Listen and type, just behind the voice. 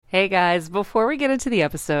Hey guys, before we get into the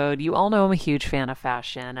episode, you all know I'm a huge fan of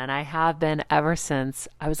fashion, and I have been ever since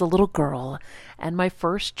I was a little girl. And my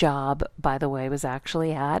first job, by the way, was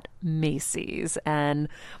actually at Macy's. And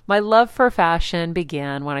my love for fashion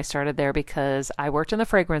began when I started there because I worked in the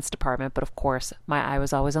fragrance department, but of course, my eye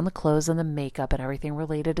was always on the clothes and the makeup and everything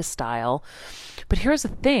related to style. But here's the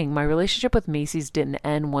thing, my relationship with Macy's didn't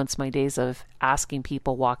end once my days of asking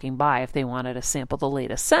people walking by if they wanted to sample the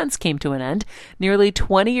latest scents came to an end. Nearly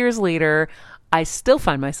 20 years later, I still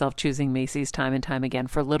find myself choosing Macy's time and time again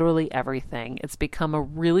for literally everything. It's become a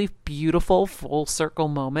really beautiful full circle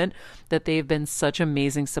moment that they've been such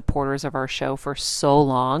amazing supporters of our show for so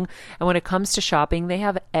long. And when it comes to shopping, they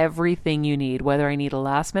have everything you need, whether I need a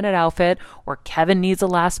last minute outfit or Kevin needs a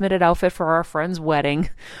last minute outfit for our friend's wedding.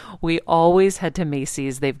 We always head to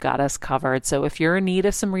Macy's. They've got us covered. So if you're in need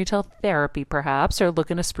of some retail therapy, perhaps, or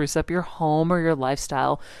looking to spruce up your home or your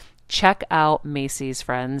lifestyle, check out Macy's,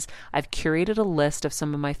 friends. I've curated a list of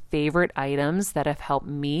some of my favorite items that have helped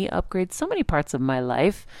me upgrade so many parts of my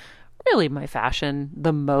life. Really, my fashion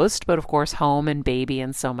the most, but of course, home and baby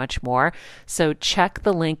and so much more. So check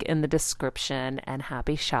the link in the description and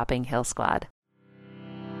happy shopping, Hill Squad.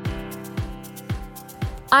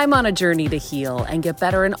 I'm on a journey to heal and get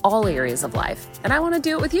better in all areas of life, and I want to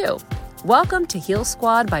do it with you. Welcome to Heal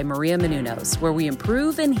Squad by Maria Menounos, where we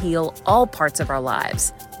improve and heal all parts of our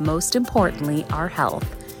lives, most importantly, our health.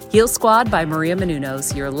 Heal Squad by Maria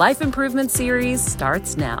Menounos, your life improvement series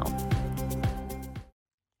starts now.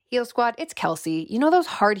 Heal Squad, it's Kelsey. You know those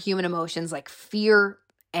hard human emotions like fear,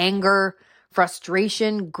 anger,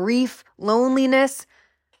 frustration, grief, loneliness?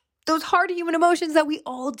 Those hard human emotions that we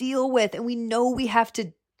all deal with, and we know we have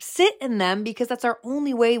to sit in them because that's our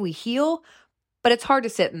only way we heal, but it's hard to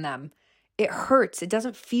sit in them. It hurts. It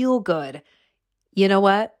doesn't feel good. You know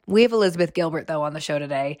what? We have Elizabeth Gilbert, though, on the show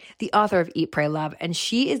today, the author of Eat, Pray, Love, and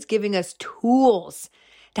she is giving us tools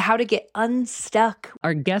to how to get unstuck.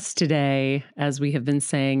 Our guest today, as we have been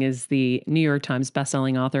saying, is the New York Times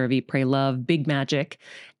bestselling author of Eat, Pray, Love, Big Magic,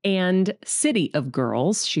 and City of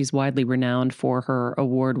Girls. She's widely renowned for her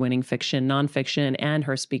award-winning fiction, nonfiction, and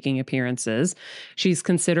her speaking appearances. She's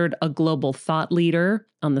considered a global thought leader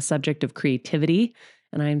on the subject of creativity,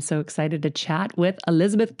 and I am so excited to chat with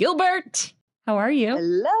Elizabeth Gilbert. How are you?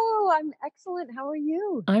 Hello, I'm excellent. How are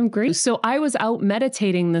you? I'm great. So I was out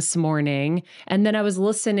meditating this morning, and then I was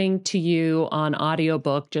listening to you on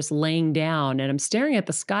audiobook, just laying down, and I'm staring at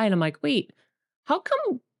the sky, and I'm like, wait, how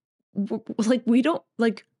come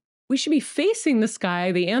we should be facing the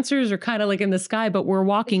sky? The answers are kind of like in the sky, but we're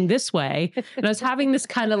walking this way. And I was having this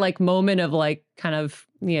kind of like moment of like kind of,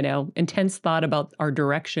 intense thought about our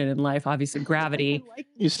direction in life, obviously gravity.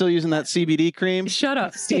 You still using that CBD cream? Shut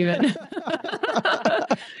up, Steven. I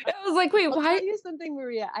was like, wait, I'll why? tell you something,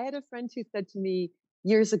 Maria. I had a friend who said to me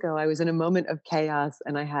years ago, I was in a moment of chaos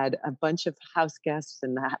and I had a bunch of house guests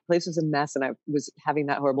and the place was a mess and I was having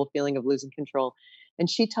that horrible feeling of losing control. And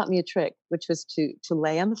she taught me a trick, which was to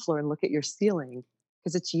lay on the floor and look at your ceiling,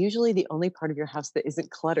 because it's usually the only part of your house that isn't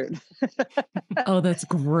cluttered. Oh, that's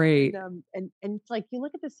great. And it's like you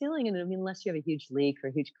look at the ceiling, and I mean, unless you have a huge leak or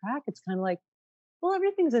a huge crack, it's kind of like, well,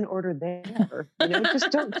 everything's in order there. Just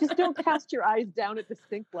don't cast your eyes down at the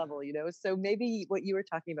sink level. So maybe what you were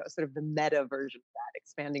talking about, sort of the meta version of that,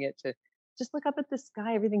 expanding it to just look up at the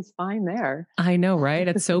sky. Everything's fine there. I know, right?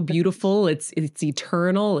 It's so beautiful. It's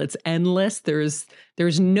eternal. It's endless. There's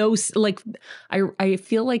no, like, I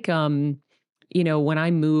feel like, when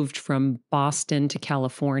I moved from Boston to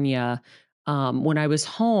California, when I was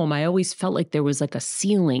home, I always felt like there was like a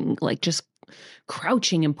ceiling, like just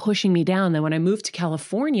crouching and pushing me down. Then when I moved to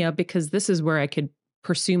California, because this is where I could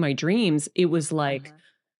pursue my dreams, it was like,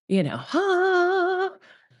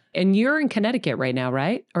 And you're in Connecticut right now,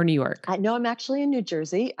 right? Or New York? No, I'm actually in New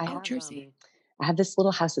Jersey. Jersey. I have this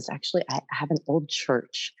little house. It's actually, I have an old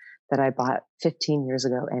church that I bought 15 years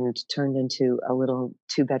ago and turned into a little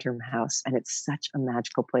 2-bedroom house. And it's such a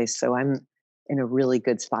magical place. So I'm in a really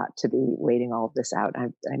good spot to be waiting all of this out.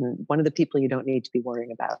 I'm one of the people you don't need to be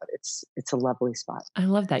worrying about. It's a lovely spot. I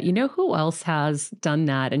love that. You know who else has done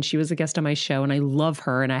that? And she was a guest on my show and I love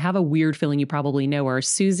her. And I have a weird feeling you probably know her.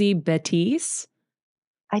 Susie Bettis.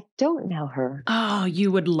 I don't know her. Oh, you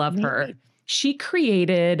would love her. She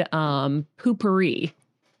created Poopery.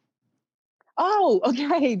 Oh,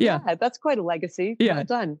 okay. Yeah. That's quite a legacy. Yeah. Well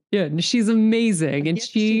done. Yeah, and she's amazing. And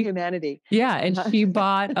Gift to humanity. Yeah, and she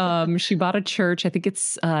bought a church. I think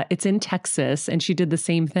it's in Texas, and she did the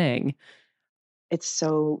same thing. It's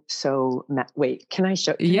so wait, can I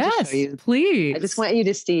show Yes, you? Please. I just want you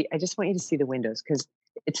to see the windows because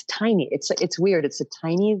it's tiny. It's weird. It's a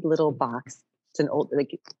tiny little box. It's an old, like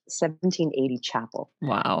 1780 chapel.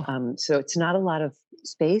 Wow. So it's not a lot of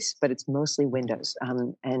space, but it's mostly windows.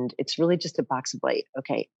 And it's really just a box of light.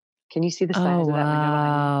 Okay. Can you see the size Oh, of that window behind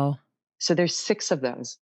me? wow. So there's 6 of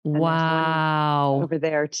those. And there's one Wow. over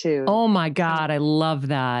there too. Oh my So God. I love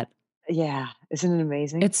that. yeah, isn't it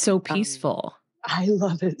amazing? It's so Um, peaceful. I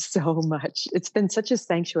love it so much. It's been such a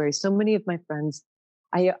sanctuary. So many of my friends,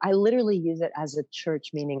 I literally use it as a church,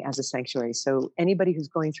 meaning as a sanctuary. So anybody who's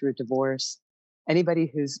going through a divorce,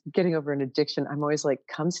 anybody who's getting over an addiction, I'm always like,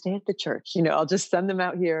 come stay at the church. I'll just send them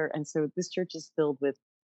out here. And so this church is filled with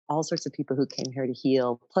all sorts of people who came here to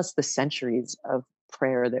heal, plus the centuries of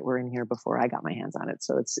prayer that were in here before I got my hands on it.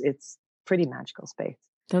 So it's pretty magical space.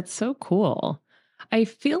 That's so cool. I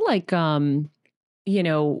feel like, you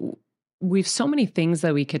know, we've so many things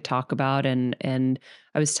that we could talk about. And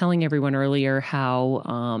I was telling everyone earlier how,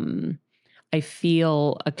 I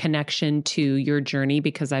feel a connection to your journey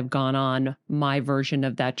because I've gone on my version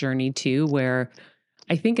of that journey too, where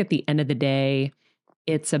I think at the end of the day,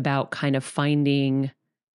 it's about kind of finding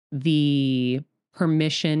the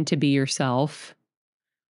permission to be yourself,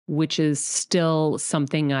 which is still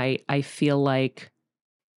something I feel like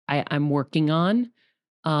I'm working on.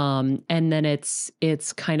 And then it's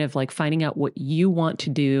kind of like finding out what you want to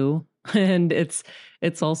do. And it's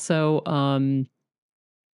also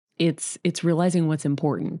it's realizing what's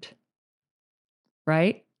important,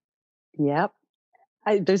 right? Yep.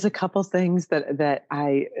 There's a couple things that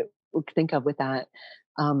I think of with that.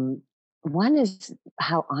 Um, One is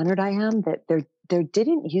how honored I am that there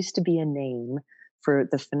didn't used to be a name for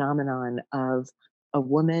the phenomenon of a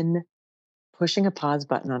woman pushing a pause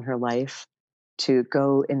button on her life to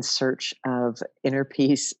go in search of inner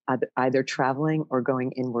peace, either traveling or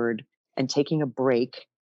going inward and taking a break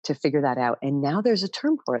to figure that out. And now there's a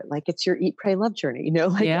term for it, like it's your eat, pray, love journey.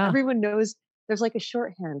 Like Yeah. everyone knows there's like a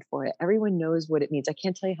shorthand for it. Everyone knows what it means. I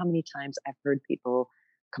can't tell you how many times I've heard people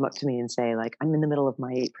come up to me and say, like, I'm in the middle of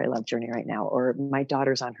my eat, pray, love journey right now, or my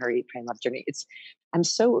daughter's on her eat, pray, love journey. I'm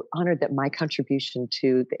so honored that my contribution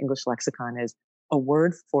to the English lexicon is a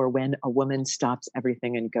word for when a woman stops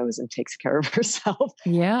everything and goes and takes care of herself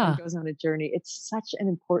Yeah. and goes on a journey. It's such an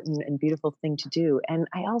important and beautiful thing to do. And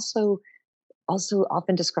I also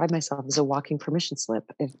often describe myself as a walking permission slip.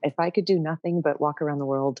 If I could do nothing but walk around the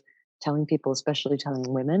world telling people, especially telling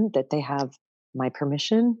women, that they have my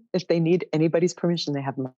permission, if they need anybody's permission, they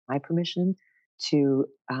have my permission to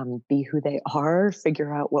be who they are,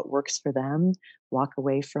 figure out what works for them, walk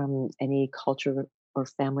away from any culture or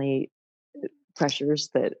family pressures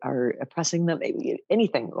that are oppressing them, maybe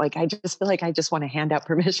anything. Like I just feel like I just want to hand out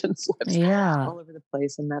permission slips Yeah. all over the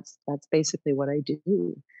place, and that's basically what I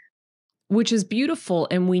do. Which is beautiful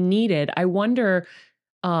and we need it. I wonder,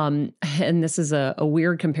 and this is a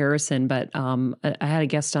weird comparison, but I had a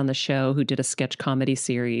guest on the show who did a sketch comedy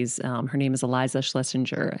series. Her name is Eliza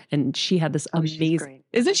Schlesinger, and she had this Oh, she's amazing. great.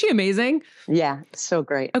 Isn't she amazing? Yeah, so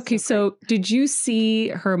great. Okay, so so did you see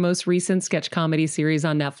her most recent sketch comedy series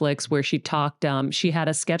on Netflix where she talked? She had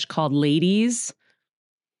a sketch called Ladies.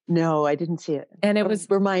 no, I didn't see it. And it was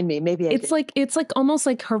Remind me, maybe I did. it's like almost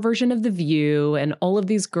like her version of The View, and all of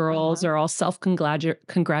these girls are all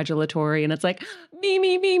self-congratulatory, and it's like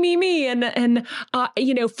me, and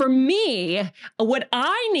for me, what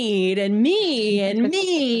I need, and me, and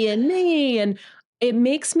me, and me, and it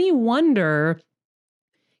makes me wonder,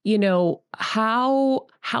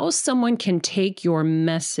 how someone can take your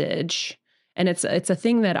message, and it's a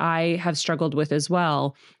thing that I have struggled with as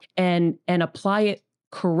well, and apply it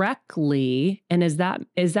correctly. And is that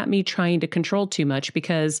me trying to control too much?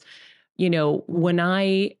 Because, when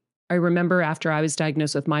I remember after I was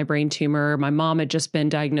diagnosed with my brain tumor, my mom had just been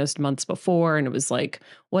diagnosed months before, and it was like,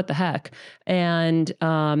 what the heck? And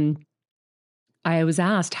I was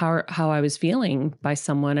asked how I was feeling by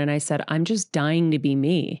someone, and I said, I'm just dying to be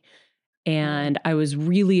me. And I was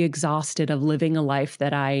really exhausted of living a life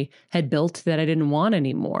that I had built that I didn't want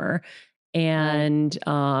anymore. And,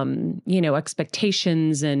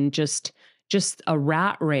 expectations and just a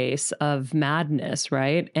rat race of madness.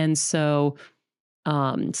 Right. And so,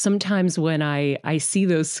 sometimes when I see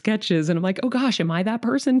those sketches and I'm like, oh gosh, am I that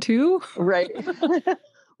person too? Right.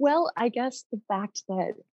 Well, I guess the fact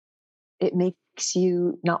that it makes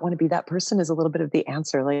you not want to be that person is a little bit of the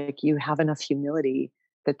answer. Like you have enough humility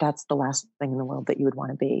that that's the last thing in the world that you would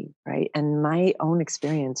want to be. Right. And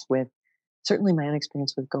certainly my own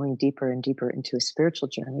experience with going deeper and deeper into a spiritual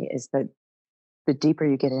journey is that the deeper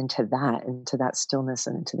you get into that stillness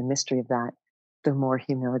and into the mystery of that, the more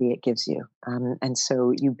humility it gives you. And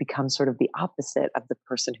so you become sort of the opposite of the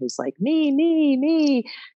person who's like, me.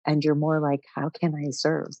 And you're more like, how can I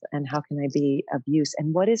serve? And how can I be of use?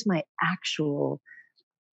 And what is my actual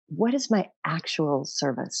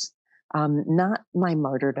service? Not my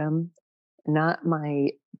martyrdom, not my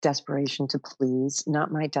desperation to please,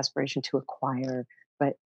 not my desperation to acquire,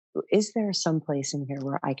 but is there some place in here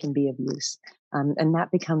where I can be of use? And that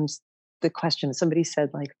becomes the question. Somebody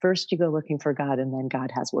said, like, first you go looking for God, and then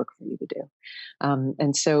God has work for you to do.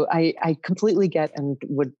 And so I completely get and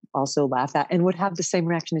would also laugh at and would have the same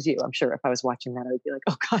reaction as you. I'm sure if I was watching that, I would be like,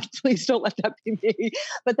 oh God, please don't let that be me.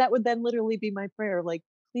 But that would then literally be my prayer. Like,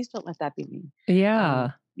 please don't let that be me.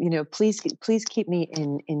 Yeah. Please keep me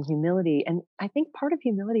in humility. And I think part of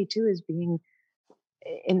humility too is being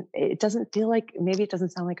in, it doesn't feel like, maybe it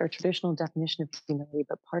doesn't sound like our traditional definition of humility,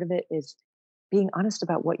 but part of it is being honest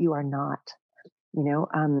about what you are not,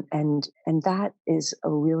 and that is a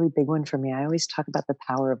really big one for me. I always talk about the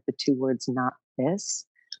power of the two words, not this.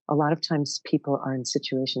 A lot of times people are in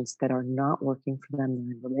situations that are not working for them.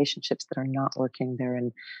 They're in relationships that are not working. They're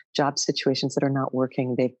in job situations that are not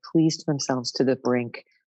working. They've pleased themselves to the brink.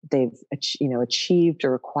 They've, achieved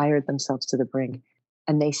or acquired themselves to the brink,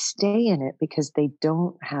 and they stay in it because they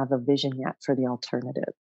don't have a vision yet for the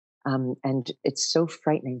alternative. And it's so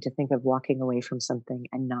frightening to think of walking away from something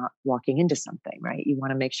and not walking into something, right? You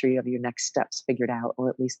want to make sure you have your next steps figured out, or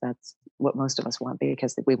at least that's what most of us want,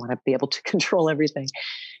 because we want to be able to control everything.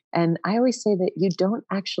 And I always say that you don't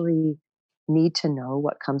actually need to know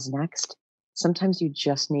what comes next. Sometimes you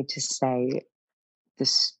just need to say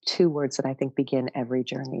this two words that I think begin every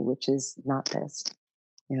journey, which is not this.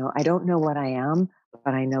 I don't know what I am,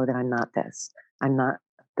 but I know that I'm not this. I'm not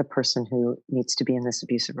the person who needs to be in this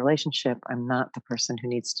abusive relationship. I'm not the person who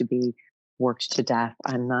needs to be worked to death.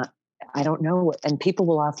 I don't know. And people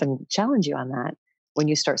will often challenge you on that when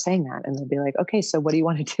you start saying that. And they'll be like, okay, so what do you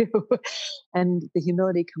want to do? And the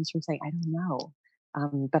humility comes from saying, I don't know.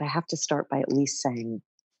 But I have to start by at least saying,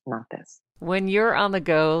 not this. When you're on the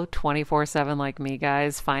go 24/7 like me,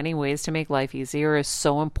 guys, finding ways to make life easier is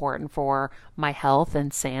so important for my health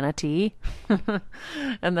and sanity.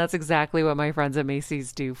 And that's exactly what my friends at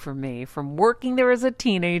Macy's do for me. From working there as a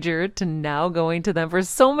teenager to now going to them for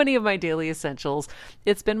so many of my daily essentials,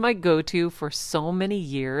 it's been my go-to for so many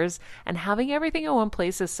years. And having everything in one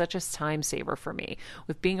place is such a time saver for me.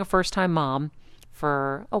 With being a first-time mom,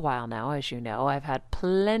 for a while now, as you know, I've had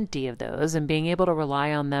plenty of those, and being able to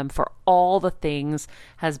rely on them for all the things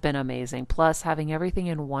has been amazing. Plus, having everything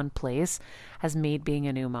in one place has made being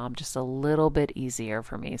a new mom just a little bit easier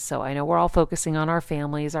for me. So I know we're all focusing on our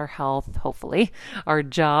families, our health, hopefully, our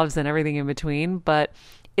jobs, and everything in between, but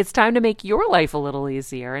it's time to make your life a little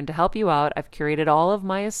easier. And to help you out, I've curated all of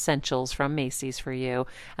my essentials from Macy's for you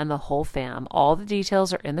and the whole fam. All the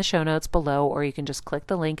details are in the show notes below, or you can just click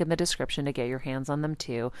the link in the description to get your hands on them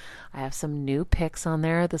too. I have some new picks on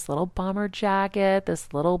there. This little bomber jacket,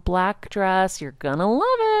 this little black dress. You're gonna love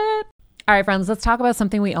it. All right, friends, let's talk about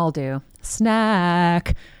something we all do.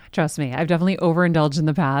 Snack. Trust me, I've definitely overindulged in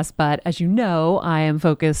the past, but as you know, I am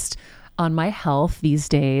focused on my health these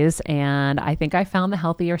days, and I think I found the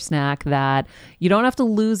healthier snack that you don't have to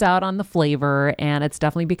lose out on the flavor, and it's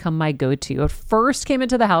definitely become my go-to. It first came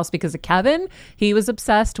into the house because of Kevin. He was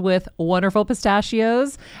obsessed with Wonderful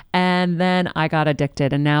Pistachios, and then I got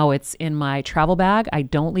addicted, and now it's in my travel bag. I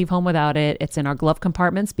don't leave home without it. It's in our glove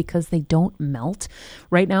compartments because they don't melt.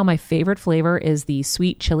 Right now, my favorite flavor is the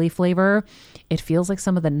sweet chili flavor. It feels like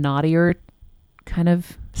some of the naughtier kind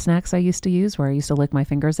of snacks I used to use, where I used to lick my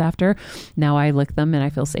fingers after. Now I lick them and I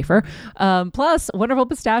feel safer. Plus, Wonderful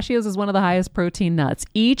Pistachios is one of the highest protein nuts.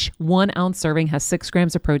 Each 1 ounce serving has 6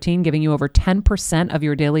 grams of protein, giving you over 10% of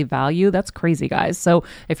your daily value. That's crazy, guys. So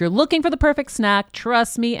if you're looking for the perfect snack,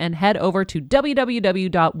 trust me and head over to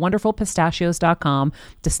www.wonderfulpistachios.com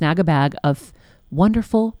to snag a bag of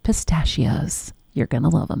Wonderful Pistachios. You're going to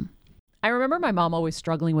love them. I remember my mom always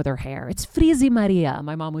struggling with her hair. It's frizzy, Maria,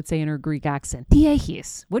 my mom would say in her Greek accent.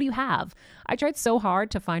 Diehis, what do you have? I tried so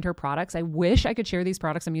hard to find her products. I wish I could share these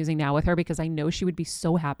products I'm using now with her, because I know she would be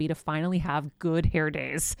so happy to finally have good hair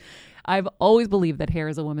days. I've always believed that hair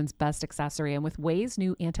is a woman's best accessory, and with Ouai's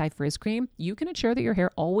new anti-frizz cream, you can ensure that your hair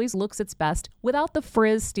always looks its best without the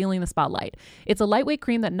frizz stealing the spotlight. It's a lightweight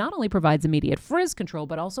cream that not only provides immediate frizz control,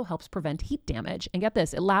 but also helps prevent heat damage. And get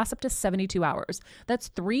this, it lasts up to 72 hours. That's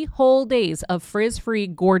 3 whole days of frizz-free,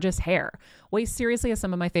 gorgeous hair. Ouai seriously has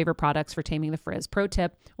some of my favorite products for taming the frizz. Pro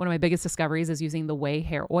tip, one of my biggest discoveries is using the Ouai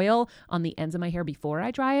hair oil on the ends of my hair before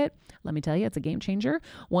I dry it. Let me tell you, it's a game changer.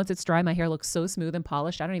 Once it's dry, my hair looks so smooth and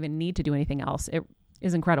polished, I don't even need to do anything else. It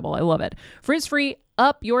is incredible. I love it. Frizz-free,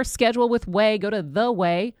 up your schedule with Way. Go to the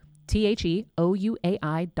Way,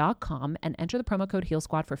 TheOuai.com, and enter the promo code Heal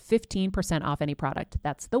Squad for 15% off any product.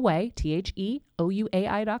 That's the Way,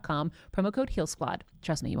 TheOuai.com, promo code Heal Squad.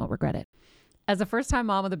 Trust me, you won't regret it. As a first-time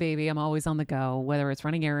mom with a baby, I'm always on the go, whether it's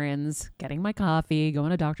running errands, getting my coffee,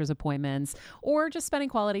 going to doctor's appointments, or just spending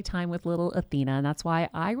quality time with little Athena. And that's why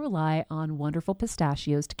I rely on wonderful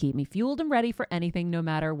pistachios to keep me fueled and ready for anything, no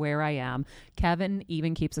matter where I am. Kevin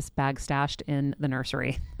even keeps a bag stashed in the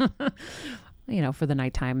nursery. For the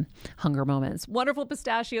nighttime hunger moments. Wonderful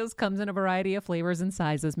Pistachios comes in a variety of flavors and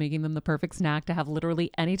sizes, making them the perfect snack to have literally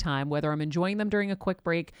any time, whether I'm enjoying them during a quick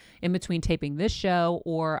break in between taping this show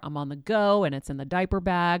or I'm on the go and it's in the diaper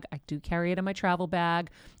bag. I do carry it in my travel bag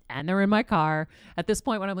and they're in my car. At this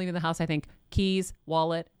point, when I'm leaving the house, I think keys,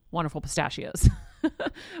 wallet, Wonderful Pistachios.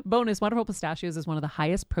 Bonus, Wonderful Pistachios is one of the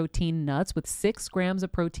highest protein nuts with 6 grams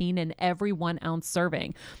of protein in every 1 ounce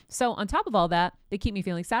serving. So on top of all that, they keep me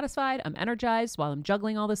feeling satisfied. I'm energized while I'm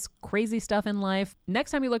juggling all this crazy stuff in life.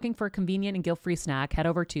 Next time you're looking for a convenient and guilt-free snack, head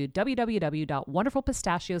over to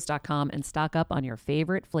www.wonderfulpistachios.com and stock up on your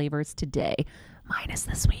favorite flavors today, minus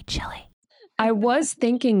the sweet chili. I was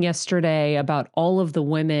thinking yesterday about all of the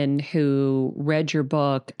women who read your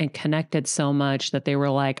book and connected so much that they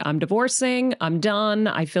were like, I'm divorcing, I'm done,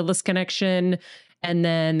 I feel this connection. And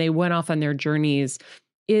then they went off on their journeys.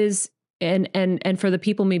 And for the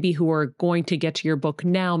people maybe who are going to get to your book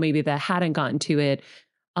now, maybe that hadn't gotten to it,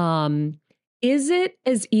 is it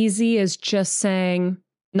as easy as just saying,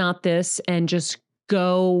 not this, and just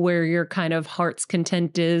go where your kind of heart's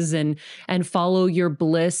content is and follow your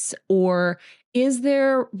bliss? Or is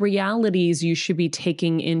there realities you should be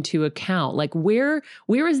taking into account? Like where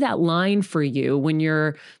is that line for you when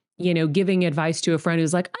you're, giving advice to a friend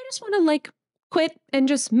who's like, I just want to quit and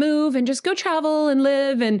just move and just go travel and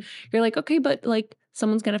live. And you're like, okay, but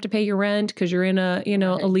someone's going to have to pay your rent because you're in a,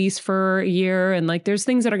 a lease for a year. And there's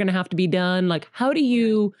things that are going to have to be done. How do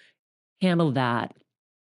you handle that?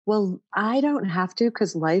 Well, I don't have to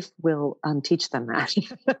because life will teach them that.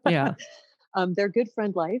 Yeah. Their good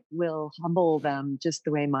friend life will humble them just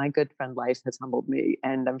the way my good friend life has humbled me.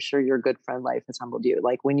 And I'm sure your good friend life has humbled you.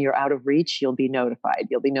 When you're out of reach, you'll be notified.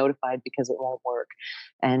 You'll be notified because it won't work.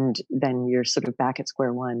 And then you're sort of back at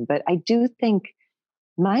square one. But I do think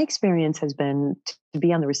my experience has been to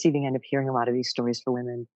be on the receiving end of hearing a lot of these stories for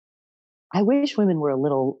women. I wish women were a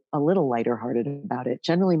little lighter hearted about it.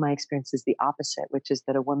 Generally, my experience is the opposite, which is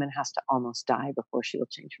that a woman has to almost die before she'll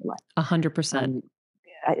change her life. 100%.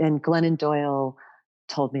 And Glennon Doyle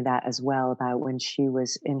told me that as well, about when she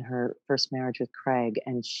was in her first marriage with Craig,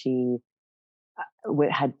 and she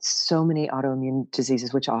had so many autoimmune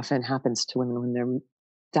diseases, which often happens to women when they're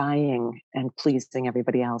dying and pleasing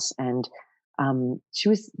everybody else. And she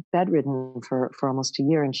was bedridden for almost a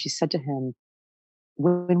year. And she said to him,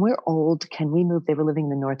 when we're old, can we move? They were living in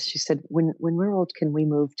the North. She said, when we're old, can we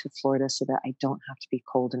move to Florida so that I don't have to be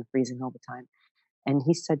cold and freezing all the time? And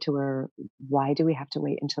he said to her, why do we have to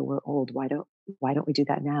wait until we're old? Why don't we do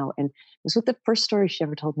that now? And it was what the first story she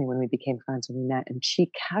ever told me when we became friends, when we met. And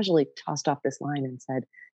she casually tossed off this line and said,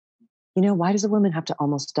 why does a woman have to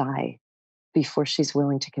almost die before she's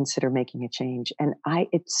willing to consider making a change? And I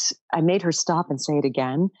made her stop and say it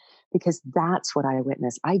again, because that's what I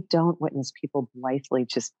witness. I don't witness people blithely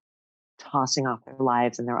just tossing off their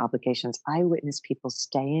lives and their obligations. I witness people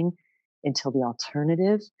staying until the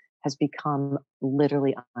alternative has become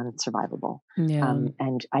literally unsurvivable. Yeah.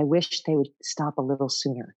 And I wish they would stop a little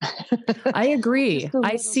sooner. I agree.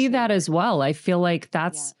 I see that as well. I feel like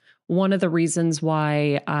that's one of the reasons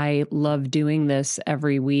why I love doing this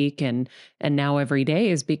every week and now every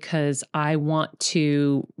day, is because I want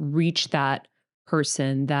to reach that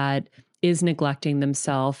person that is neglecting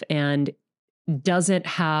themselves and doesn't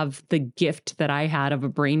have the gift that I had of a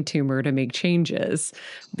brain tumor to make changes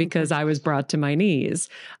because I was brought to my knees.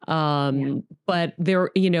 But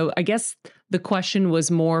there, I guess the question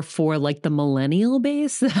was more for the millennial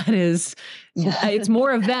base. That is, it's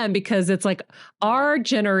more of them, because it's our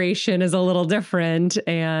generation is a little different.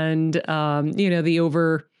 And, the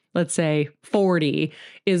over, let's say 40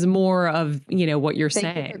 is more of, what you're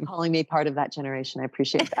saying. Thank you for calling me part of that generation. I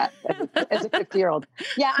appreciate that as a 50-year-old.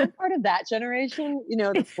 Yeah, I'm part of that generation,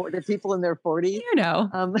 the people in their 40s.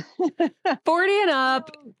 40 and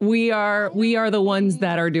up, we are the ones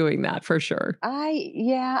that are doing that for sure.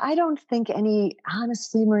 I don't think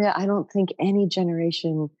honestly, Maria, I don't think any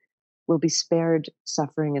generation will be spared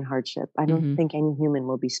suffering and hardship. I don't think any human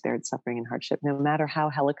will be spared suffering and hardship, no matter how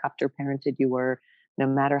helicopter parented you were, no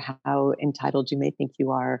matter how entitled you may think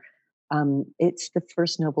you are. It's the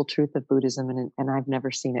first noble truth of Buddhism, and I've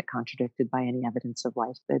never seen it contradicted by any evidence of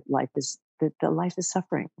life, that life is the life is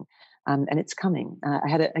suffering, and it's coming. I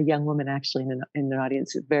had a young woman actually in the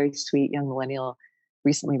audience, a very sweet young millennial,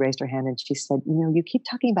 recently raised her hand and she said, you keep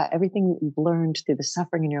talking about everything that you've learned through the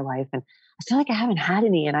suffering in your life, and I feel like I haven't had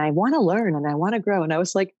any, and I want to learn and I want to grow. And I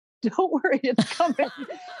was like, don't worry, it's coming.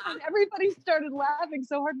 And everybody started laughing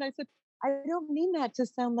so hard. And I said, I don't mean that to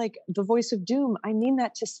sound like the voice of doom. I mean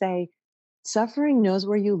that to say, suffering knows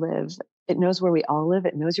where you live. It knows where we all live.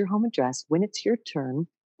 It knows your home address. When it's your turn,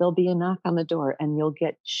 there'll be a knock on the door and you'll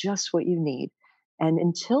get just what you need. And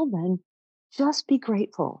until then, just be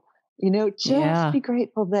grateful. Just Yeah. be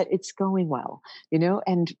grateful that it's going well,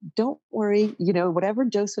 and don't worry, whatever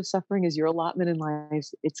dose of suffering is your allotment in life,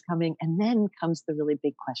 it's coming. And then comes the really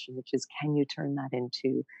big question, which is, can you turn that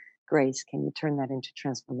into grace? Can you turn that into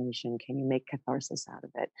transformation? Can you make catharsis out of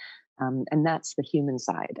it? And that's the human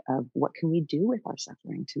side of what can we do with our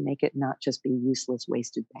suffering to make it not just be useless,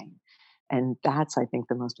 wasted pain. And that's, I think,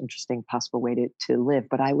 the most interesting possible way to live.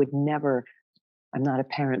 But I would never, I'm not a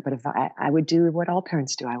parent, but if I would do what all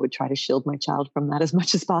parents do, I would try to shield my child from that as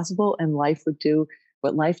much as possible. And life would do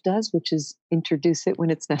what life does, which is introduce it when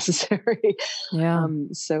it's necessary. Yeah.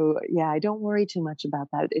 So yeah, I don't worry too much about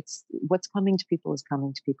that. It's what's coming to people is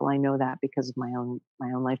coming to people. I know that because of my own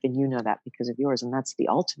life, and you know that because of yours. And that's the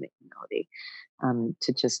ultimate humility,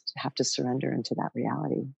 to just have to surrender into that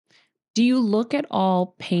reality. Do you look at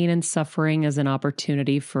all pain and suffering as an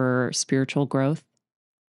opportunity for spiritual growth?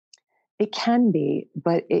 It can be,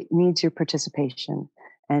 but it needs your participation.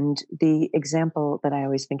 And the example that I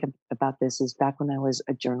always think about this is back when I was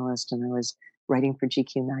a journalist and I was writing for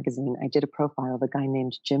GQ magazine, I did a profile of a guy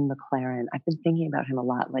named Jim McLaren. I've been thinking about him a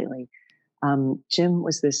lot lately. Jim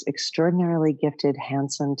was this extraordinarily gifted,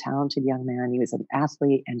 handsome, talented young man. He was an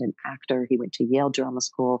athlete and an actor. He went to Yale Drama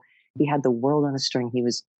School. He had the world on a string. He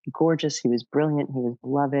was gorgeous. He was brilliant. He was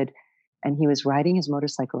beloved. And he was riding his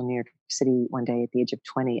motorcycle in New York City one day at the age of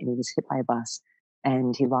 20, and he was hit by a bus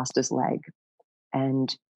and he lost his leg.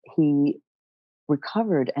 And he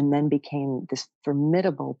recovered and then became this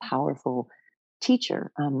formidable, powerful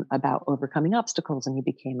teacher, about overcoming obstacles. And he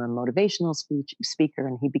became a motivational speaker,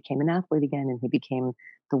 and he became an athlete again, and he became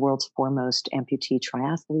the world's foremost amputee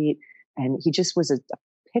triathlete. And he just was a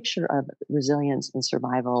picture of resilience and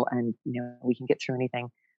survival. And, we can get through anything.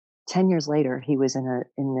 10 years later, he was in a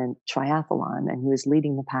triathlon and he was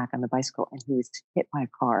leading the pack on the bicycle, and he was hit by a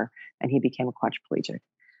car and he became a quadriplegic.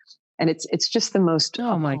 And it's just the most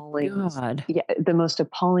Oh my appalling, God. yeah, the most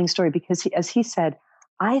appalling story, because as he said,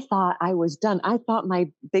 I thought I was done. I thought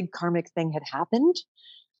my big karmic thing had happened.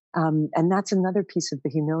 And that's another piece of the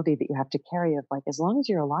humility that you have to carry of, like, as long as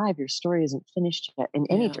you're alive, your story isn't finished yet in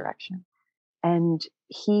any Yeah. direction. And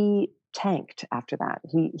he tanked after that.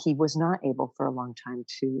 He was not able for a long time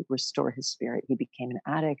to restore his spirit. He became an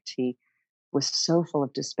addict. He was so full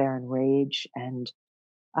of despair and rage, and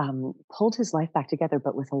pulled his life back together,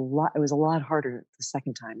 but with a lot. It was a lot harder the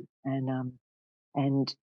second time,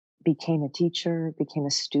 and became a teacher, became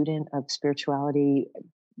a student of spirituality.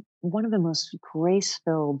 One of the most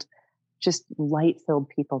grace-filled, just light-filled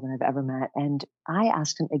people that I've ever met. And I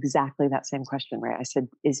asked him exactly that same question, right? I said,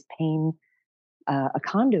 "Is pain a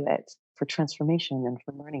conduit for transformation and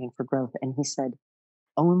for learning and for growth?" And he said,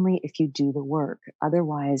 only if you do the work.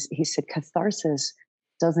 Otherwise, he said, catharsis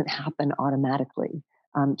doesn't happen automatically,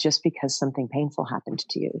 just because something painful happened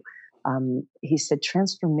to you. He said,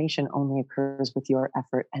 transformation only occurs with your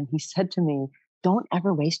effort. And he said to me, don't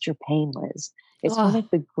ever waste your pain, Liz. It's one Oh, of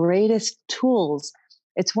the greatest tools.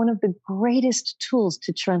 It's one of the greatest tools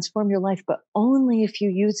to transform your life, but only if you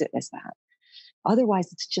use it as that.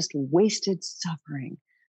 Otherwise, it's just wasted suffering.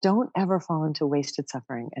 Don't ever fall into wasted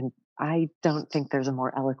suffering. And I don't think there's a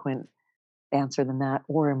more eloquent answer than that,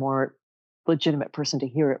 or a more legitimate person to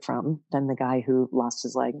hear it from than the guy who lost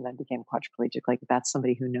his leg and then became quadriplegic. Like, that's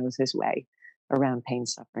somebody who knows his way around pain,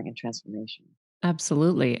 suffering, and transformation.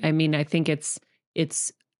 absolutely. I mean, I think it's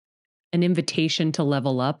an invitation to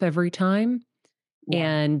level up every time. Yeah.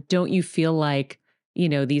 And don't you feel like,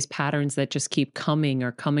 these patterns that just keep coming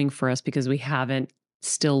are coming for us because we haven't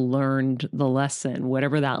still learned the lesson,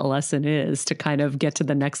 whatever that lesson is, to kind of get to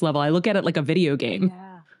the next level? I look at it like a video game. Yeah.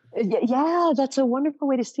 Yeah, that's a wonderful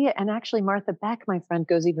way to see it. And actually, Martha Beck, my friend,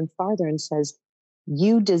 goes even farther and says,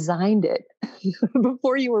 you designed it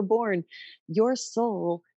before you were born. Your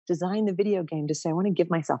soul designed the video game to say, I want to give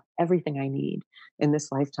myself everything I need in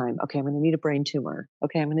this lifetime. Okay, I'm going to need a brain tumor.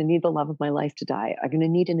 Okay, I'm going to need the love of my life to die. I'm going to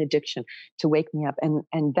need an addiction to wake me up.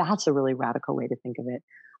 And that's a really radical way to think of it.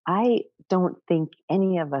 I don't think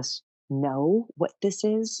any of us know what this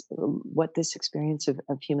is, what this experience of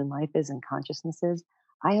human life is and consciousness is.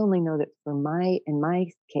 I only know that in my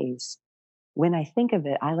case, when I think of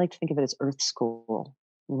it, I like to think of it as Earth School.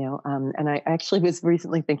 And I actually was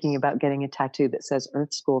recently thinking about getting a tattoo that says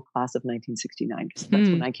Earth School Class of 1969 because that's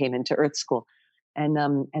when Hmm. I came into Earth School, and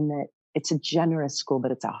that it's a generous school,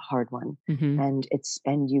 but it's a hard one, Hmm.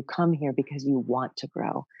 and you come here because you want to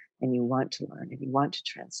grow and you want to learn and you want to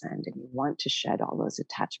transcend and you want to shed all those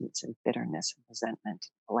attachments and bitterness and resentment,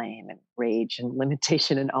 and blame and rage and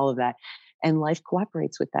limitation and all of that. And life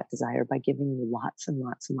cooperates with that desire by giving you lots and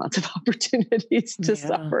lots and lots of opportunities to Yeah.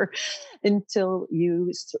 suffer until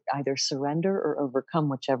you either surrender or overcome,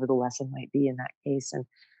 whichever the lesson might be in that case.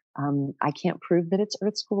 And I can't prove that it's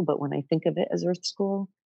Earth School, but when I think of it as Earth School,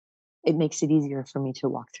 it makes it easier for me to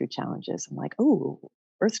walk through challenges. I'm like, oh,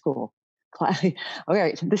 Earth School. All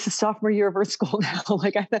right, this is sophomore year of Earth School now.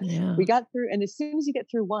 Yeah. We got through, and as soon as you get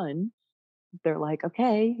through one, they're like,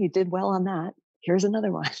 okay, you did well on that. Here's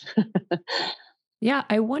another one. Yeah.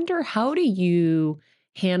 I wonder, how do you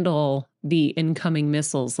handle the incoming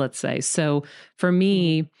missiles, let's say? So for Mhm.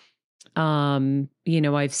 me,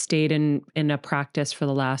 I've stayed in a practice for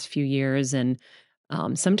the last few years, and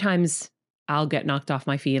sometimes I'll get knocked off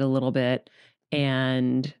my feet a little bit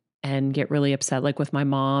and get really upset, like with my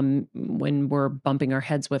mom when we're bumping our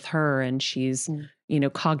heads with her and she's, Mm.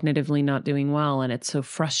 cognitively not doing well. And it's so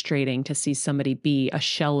frustrating to see somebody be a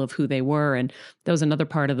shell of who they were. And that was another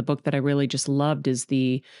part of the book that I really just loved, is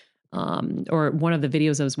or one of the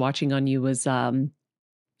videos I was watching on you was,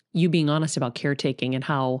 you being honest about caretaking and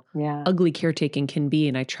how Yeah. ugly caretaking can be.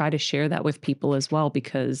 And I try to share that with people as well,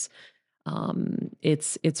 because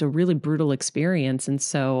it's a really brutal experience. And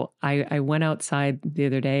so I went outside the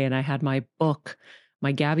other day and I had my book,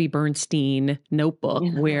 my Gabby Bernstein notebook,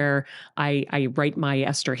 where I write my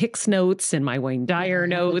Esther Hicks notes and my Wayne Dyer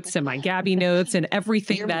notes and my Gabby notes and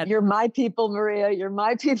everything that. You're my people, Maria. You're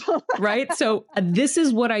my people. Right. So this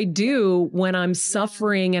is what I do when I'm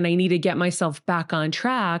suffering and I need to get myself back on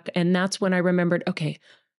track. And that's when I remembered, okay,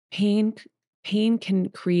 pain, pain can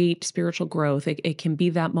create spiritual growth. It can be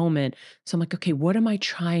that moment. So I'm like, okay, what am I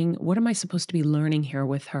trying? What am I supposed to be learning here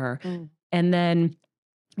with her? Mm. And then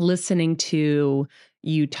listening to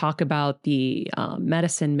you talk about the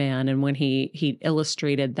medicine man, and when he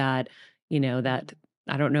illustrated that, that,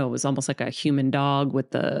 I don't know, it was almost like a human dog with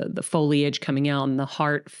the foliage coming out and the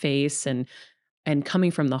heart face and coming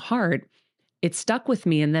from the heart. It stuck with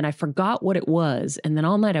me, and then I forgot what it was, and then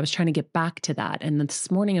all night I was trying to get back to that, and then this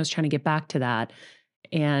morning I was trying to get back to that,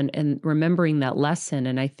 and remembering that lesson.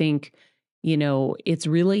 And I think,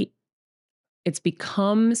 it's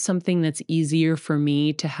become something that's easier for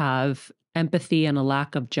me to have empathy and a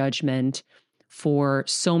lack of judgment for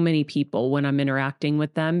so many people when I'm interacting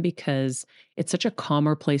with them, because it's such a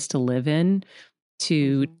calmer place to live in,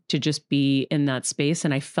 Mhm. to just be in that space.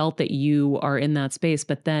 And I felt that you are in that space,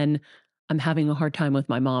 but then I'm having a hard time with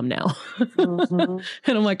my mom now. Mhm.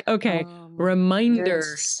 And I'm like, okay, You're in reminder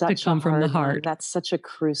to such a come from the hard one. heart. That's such a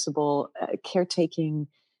crucible. Caretaking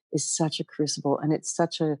is such a crucible, and it's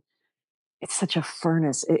such a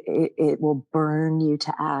furnace. It will burn you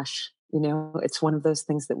to ash. It's one of those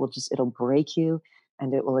things that it'll break you,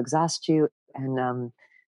 and it will exhaust you. And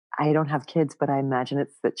I don't have kids, but I imagine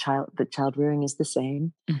it's that child rearing is the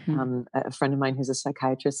same. Mhm. A friend of mine who's a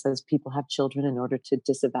psychiatrist says people have children in order to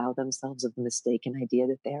disavow themselves of the mistaken idea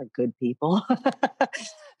that they are good people.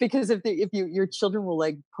 Because if your children will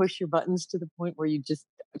like push your buttons to the point where you just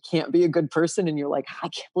can't be a good person, and you're like, I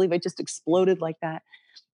can't believe I just exploded like that.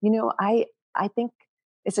 I think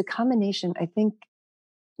it's a combination. I think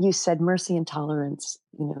you said mercy and tolerance,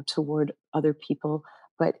 toward other people.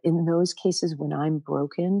 But in those cases, when I'm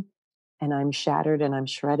broken and I'm shattered and I'm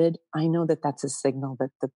shredded, I know that that's a signal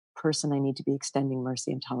that the person I need to be extending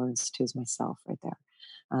mercy and tolerance to is myself right there.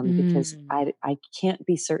 Because Mm. I can't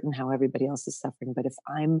be certain how everybody else is suffering. But if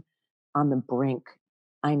I'm on the brink,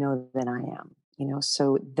 I know that I am.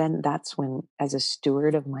 So then that's when, as a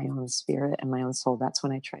steward of my own spirit and my own soul, that's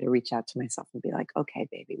when I try to reach out to myself and be like, okay,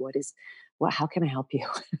 baby, how can I help you?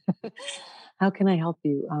 How can I help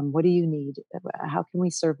you? What do you need? How can we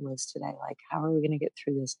serve Liz today? Like, how are we going to get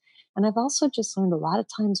through this? And I've also just learned a lot of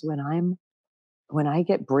times when I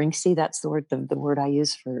get brinksy, that's the word I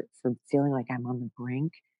use for feeling like I'm on the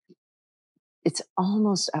brink. It's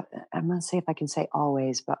almost, I'm going to say if I can say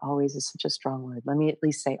always, but always is such a strong word. Let me at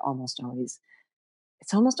least say almost always.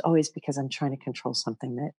 It's almost always because I'm trying to control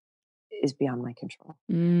something that is beyond my control.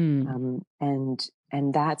 Mm.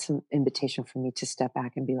 And that's an invitation for me to step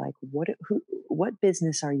back and be like, what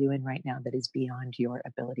business are you in right now that is beyond your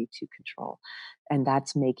ability to control? And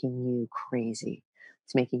that's making you crazy.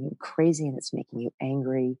 It's making you crazy, and it's making you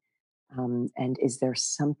angry. And is there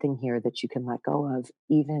something here that you can let go of,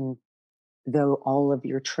 even though all of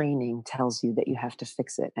your training tells you that you have to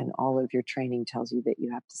fix it, and all of your training tells you that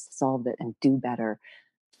you have to solve it and do better,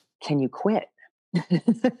 can you quit?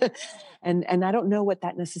 And I don't know what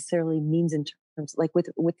that necessarily means in terms, like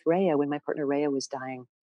with Rhea, when my partner Rhea was dying,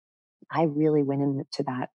 I really went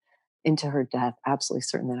into her death, absolutely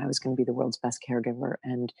certain that I was going to be the world's best caregiver,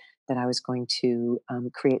 and that I was going to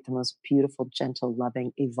create the most beautiful, gentle,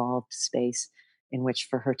 loving, evolved space in which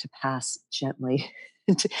for her to pass gently.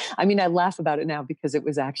 I mean, I laugh about it now because it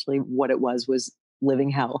was actually what it was living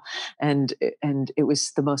hell, and it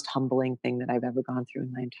was the most humbling thing that I've ever gone through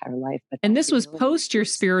in my entire life. But and this was post your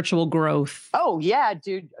spiritual growth. Oh yeah,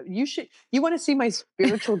 dude, you want to see my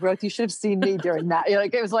spiritual growth? You should have seen me during that.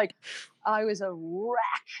 Like, it was like I was a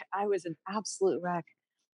wreck. I was an absolute wreck.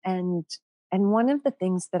 And one of the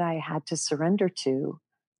things that I had to surrender to,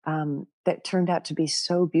 that turned out to be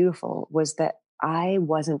so beautiful, was that I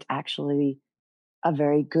wasn't actually a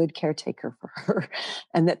very good caretaker for her,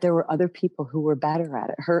 and that there were other people who were better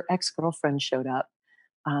at it. Her ex-girlfriend showed up,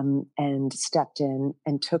 and stepped in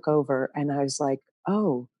and took over. And I was like,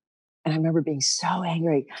 oh. And I remember being so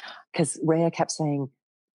angry because Rhea kept saying,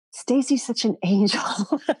 Stacy's such an angel.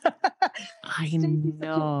 I Stacy's such an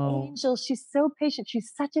know. angel. She's so patient.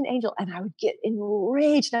 She's such an angel. And I would get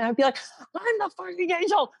enraged, and I'd be like, I'm the fucking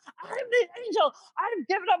angel. I'm the angel. I've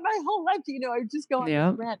given up my whole life to, I would just go on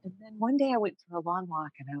this rant. And then one day I went for a long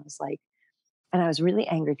walk, and I was like, and I was really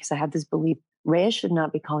angry because I had this belief, Rhea should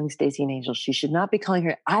not be calling Stacy an angel. She should not be calling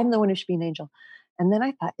her, I'm the one who should be an angel. And then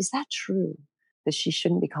I thought, is that true? That she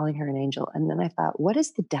shouldn't be calling her an angel? And then I thought, what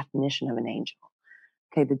is the definition of an angel?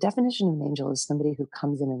 Okay, the definition of an angel is somebody who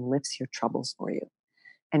comes in and lifts your troubles for you.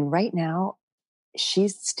 And right now,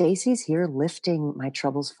 Stacy's here lifting my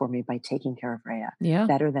troubles for me by taking care of Rhea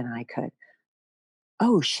better than I could.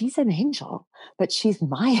 Oh, she's an angel, but she's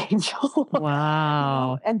my angel.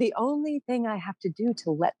 Wow. And the only thing I have to do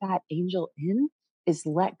to let that angel in is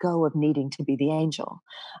let go of needing to be the angel.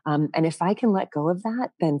 And if I can let go of that,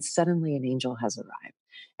 then suddenly an angel has arrived.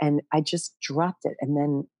 And I just dropped it. And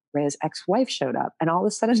then Rhea's ex-wife showed up, and all of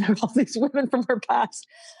a sudden there were all these women from her past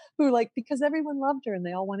who, like, because everyone loved her and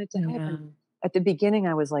they all wanted to help. And at the beginning,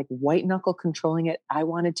 I was like white knuckle controlling it. I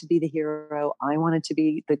wanted to be the hero. I wanted to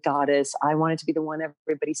be the goddess. I wanted to be the one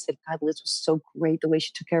everybody said, God, Liz was so great the way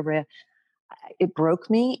she took care of Rhea. It broke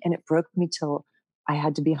me, and it broke me till I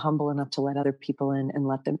had to be humble enough to let other people in and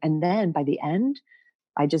let them. And then by the end,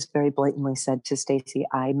 I just very blatantly said to Stacy,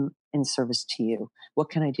 I'm in service to you. What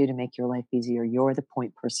can I do to make your life easier? You're the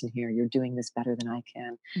point person here. You're doing this better than I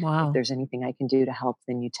can. Wow. If there's anything I can do to help,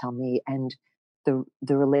 then you tell me. And the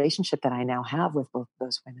relationship that I now have with both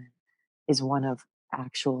those women is one of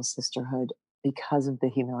actual sisterhood, because of the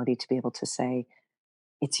humility to be able to say,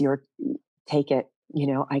 it's your, take it,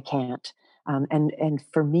 I can't. And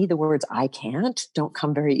for me, the words "I can't" don't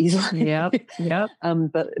come very easily. Yep.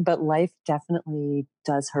 But life definitely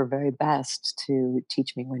does her very best to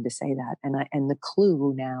teach me when to say that. And the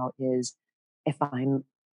clue now is, if I'm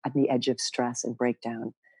at the edge of stress and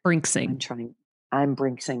breakdown, I'm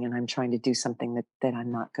brinksing, and I'm trying to do something that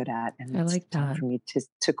I'm not good at. And I like it's time for me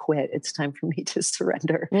to quit. It's time for me to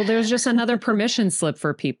surrender. Well, there's just another permission slip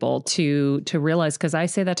for people to realize, because I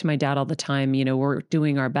say that to my dad all the time, we're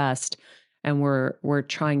doing our best and we're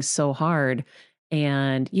trying so hard.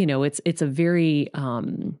 And, it's a very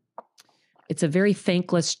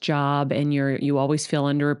thankless job, and you always feel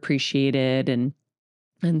underappreciated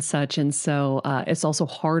and such. And so it's also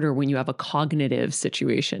harder when you have a cognitive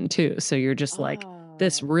situation too. So you're just like,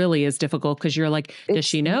 this really is difficult, because you're like, does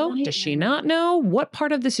she know? Does she not know? What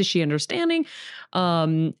part of this is she understanding?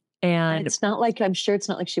 And it's not like, I'm sure it's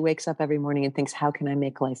not like she wakes up every morning and thinks, how can I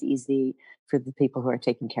make life easy for the people who are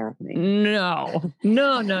taking care of me? No,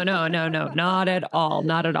 not at all.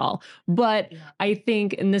 Not at all. But I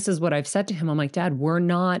think, and this is what I've said to him, I'm like, Dad, we're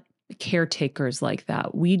not caretakers like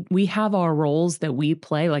that. We have our roles that we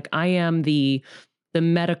play. Like, I am the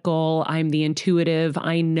medical, I'm the intuitive,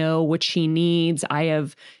 I know what she needs. I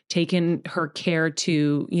have taken her care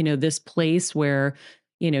to, this place where,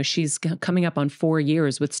 she's coming up on 4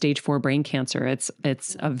 years with stage 4 brain cancer. It's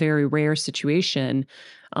a very rare situation.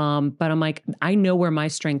 But I'm like, I know where my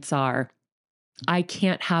strengths are. I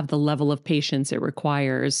can't have the level of patience it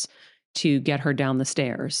requires to get her down the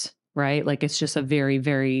stairs. Right? Like, it's just a very,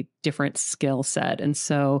 very different skill set. And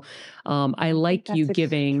so I like you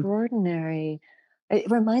giving. Extraordinary.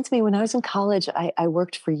 It reminds me, when I was in college, I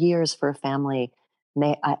worked for years for a family.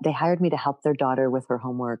 And they hired me to help their daughter with her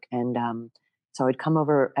homework. And so I'd come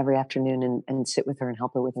over every afternoon and sit with her and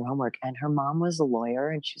help her with her homework. And her mom was a lawyer,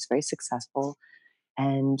 and she was very successful.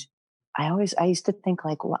 And I used to think,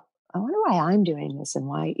 like, I wonder why I'm doing this and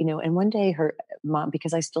why, and one day her mom,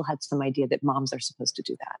 because I still had some idea that moms are supposed to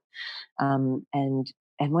do that.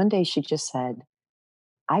 And one day she just said,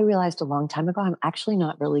 I realized a long time ago, I'm actually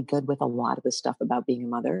not really good with a lot of the stuff about being a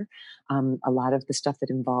mother. A lot of the stuff that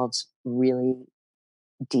involves really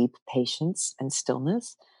deep patience and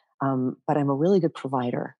stillness. But I'm a really good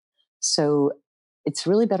provider. So it's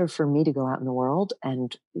really better for me to go out in the world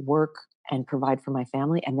and work and provide for my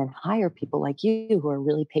family and then hire people like you who are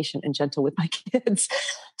really patient and gentle with my kids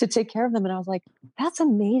to take care of them. And I was like, that's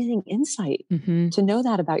amazing insight Mm-hmm. to know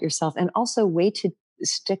that about yourself. And also way to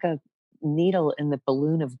stick a needle in the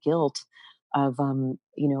balloon of guilt of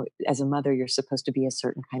as a mother you're supposed to be a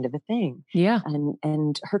certain kind of a thing. Yeah.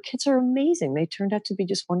 And her kids are amazing. They turned out to be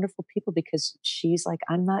just wonderful people because she's like,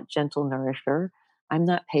 I'm not gentle nourisher, I'm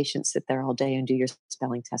not patient, sit there all day and do your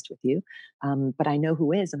spelling test with you, but I know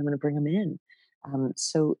who is, and I'm going to bring them in.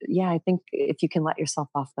 So yeah, I think if you can let yourself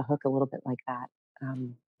off the hook a little bit like that,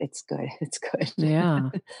 it's good. It's good. Yeah.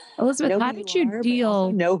 Elizabeth, Know how who you did you are, but also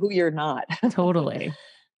deal? know who you're not. Totally.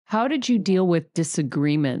 How did you Yeah. deal with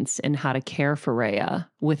disagreements and how to care for Rhea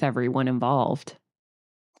with everyone involved?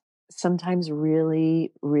 Sometimes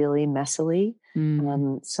really, really messily,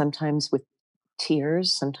 Mm. sometimes with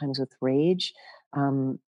tears, sometimes with rage.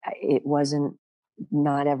 It wasn't,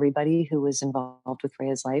 not everybody who was involved with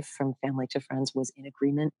Rhea's life, from family to friends, was in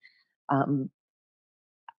agreement. Um,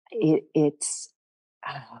 it's,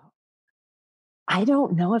 uh, I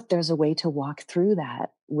don't know if there's a way to walk through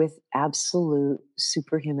that with absolute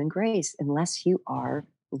superhuman grace unless you are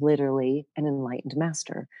literally an enlightened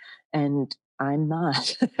master. And I'm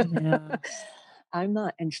not. Yeah. I'm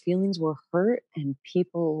not. And feelings were hurt, and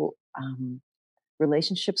people,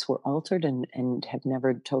 relationships were altered and have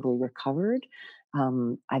never totally recovered.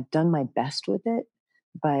 I've done my best with it,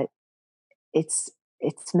 but it's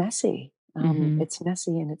it's messy. Mm-hmm. It's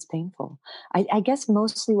messy and it's painful. I guess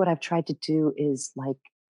mostly what I've tried to do is like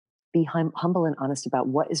be humble and honest about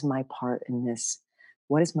what is my part in this.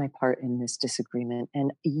 What is my part in this disagreement?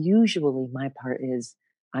 And usually, my part is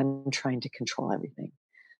I'm trying to control everything,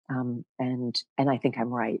 and I think I'm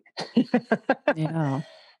right. Yeah.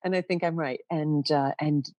 And I think I'm right, and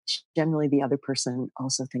generally the other person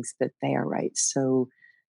also thinks that they are right. So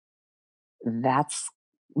that's,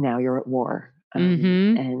 now you're at war,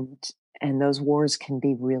 Mm-hmm. and those wars can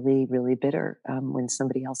be really, really bitter when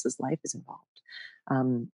somebody else's life is involved.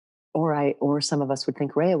 Um, or some of us would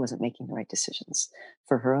think Rhea wasn't making the right decisions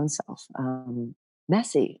for her own self.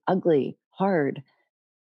 Messy, ugly, hard,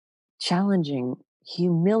 challenging,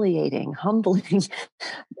 humiliating, humbling,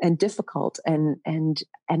 and difficult. And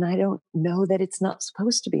I don't know that it's not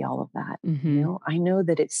supposed to be all of that. Mm-hmm. I know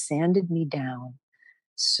that it sanded me down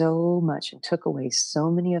so much and took away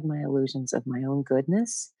so many of my illusions of my own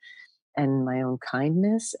goodness and my own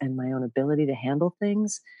kindness and my own ability to handle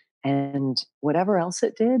things. And whatever else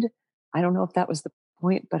it did, I don't know if that was the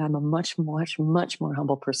point, but I'm a much, much, much more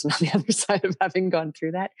humble person on the other side of having gone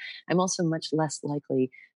through that. I'm also much less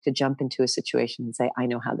likely to jump into a situation and say, I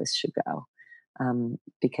know how this should go.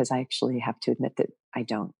 Because I actually have to admit that I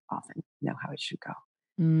don't often know how it should go.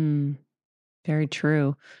 Mm. Very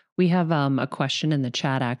true. We have a question in the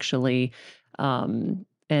chat actually, and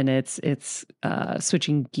it's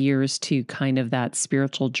switching gears to kind of that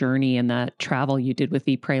spiritual journey and that travel you did with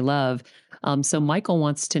Eat, Pray, Love. So Michael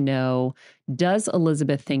wants to know: does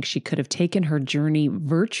Elizabeth think she could have taken her journey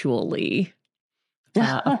virtually?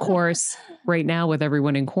 Of course, right now with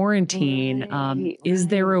everyone in quarantine, Right, is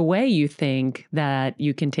there right. a way you think that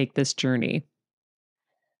you can take this journey?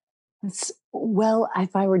 Well,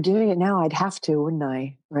 if I were doing it now, I'd have to, wouldn't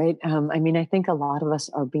I? Right? I mean, I think a lot of us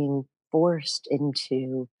are being forced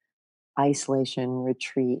into isolation,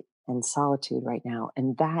 retreat, and solitude right now.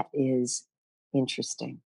 And that is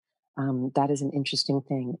interesting. That is an interesting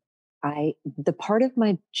thing. The part of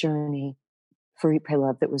my journey for Eat, Pray,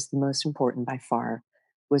 Love that was the most important by far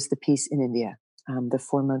was the piece in India, the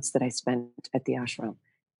 4 months that I spent at the ashram.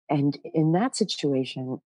 And in that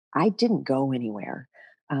situation, I didn't go anywhere.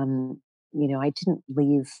 Um, I didn't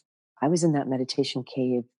leave. I was in that meditation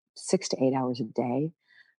cave 6 to 8 hours a day.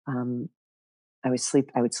 Um, I would sleep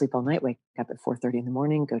all night, wake up at 4:30 in the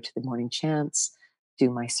morning, go to the morning chants, do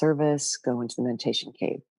my service, go into the meditation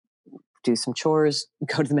cave, do some chores,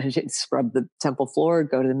 go to the meditation, scrub the temple floor,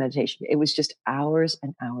 go to the meditation. It was just hours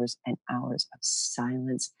and hours and hours of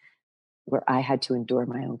silence where I had to endure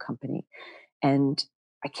my own company. And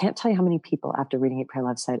I can't tell you how many people after reading it, Pray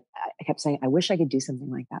Love said, I kept saying, I wish I could do something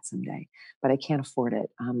like that someday, but I can't afford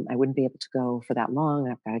it. I wouldn't be able to go for that long.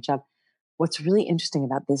 I've got a job. What's really interesting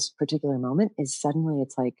about this particular moment is suddenly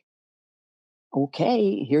it's like,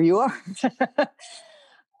 okay, here you are.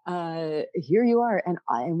 here you are.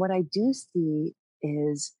 And what I do see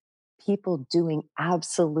is people doing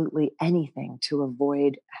absolutely anything to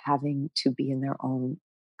avoid having to be in their own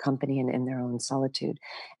company and in their own solitude.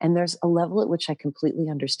 And there's a level at which I completely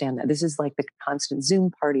understand that. This is like the constant Zoom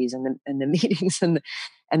parties and the meetings and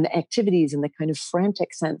the activities and the kind of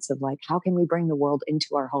frantic sense of like, how can we bring the world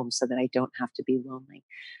into our home so that I don't have to be lonely?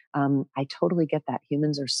 I totally get that.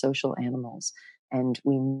 Humans are social animals and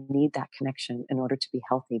we need that connection in order to be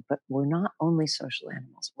healthy. But we're not only social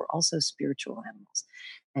animals, we're also spiritual animals.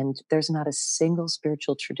 And there's not a single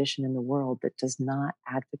spiritual tradition in the world that does not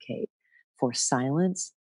advocate for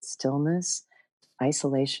silence, stillness,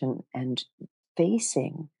 isolation, and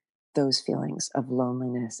facing those feelings of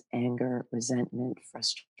loneliness, anger, resentment,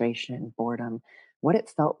 frustration, boredom. What it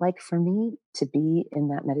felt like for me to be in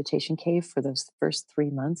that meditation cave for those first 3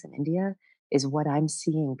 months in India is what I'm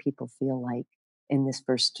seeing people feel like in this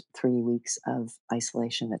first 3 weeks of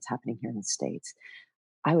isolation that's happening here in the States.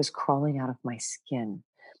 I was crawling out of my skin.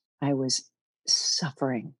 I was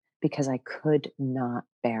suffering because I could not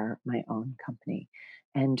bear my own company.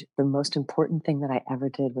 And the most important thing that I ever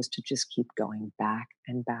did was to just keep going back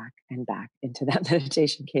and back and back into that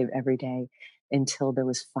meditation cave every day until there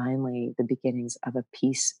was finally the beginnings of a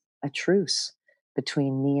peace, a truce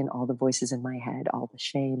between me and all the voices in my head, all the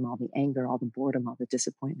shame, all the anger, all the boredom, all the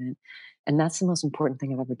disappointment. And that's the most important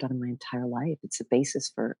thing I've ever done in my entire life. It's the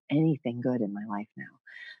basis for anything good in my life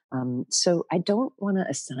now. So I don't want to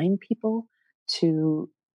assign people to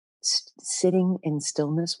sitting in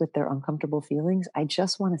stillness with their uncomfortable feelings. I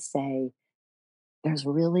just want to say there's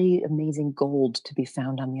really amazing gold to be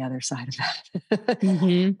found on the other side of that.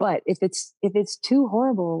 Hmm. But if it's too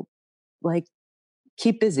horrible, like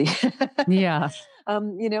keep busy. Yeah.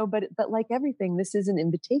 But like everything, this is an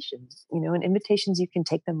invitation. And invitations you can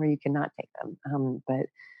take them or you cannot take them.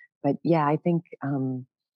 But yeah, I think.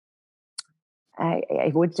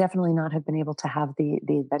 I would definitely not have been able to have the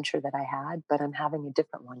adventure that I had, but I'm having a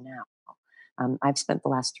different one now. I've spent the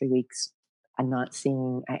last 3 weeks. I'm not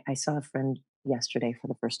seeing. I saw a friend yesterday for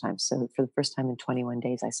the first time. So for the first time in 21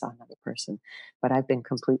 days, I saw another person, but I've been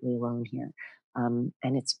completely alone here, and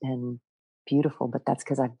it's been beautiful. But that's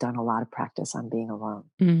because I've done a lot of practice on being alone.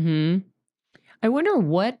 Hmm. I wonder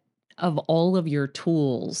what of all of your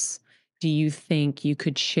tools do you think you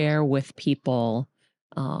could share with people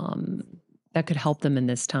um, that could help them in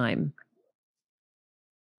this time?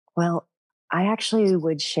 Well, I actually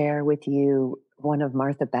would share with you one of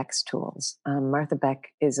Martha Beck's tools. Martha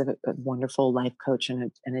Beck is a wonderful life coach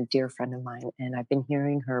and a dear friend of mine. And I've been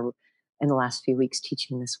hearing her in the last few weeks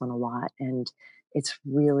teaching this one a lot. And it's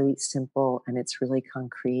really simple and it's really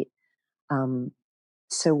concrete. Um,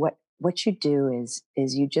 so what you do is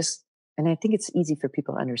you just and I think it's easy for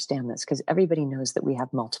people to understand this because everybody knows that we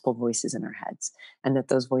have multiple voices in our heads and that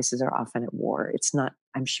those voices are often at war. It's not,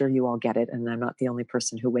 I'm sure you all get it, and I'm not the only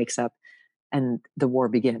person who wakes up and the war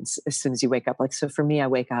begins as soon as you wake up. Like, so for me, I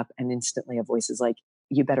wake up and instantly a voice is like,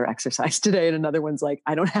 you better exercise today. And another one's like,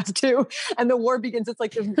 I don't have to. And the war begins. It's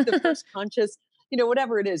like the first conscious,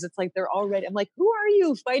 whatever it is. It's like they're already, I'm like, who are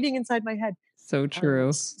you fighting inside my head? So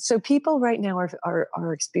true. So people right now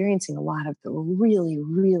are experiencing a lot of the really,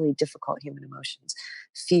 really difficult human emotions,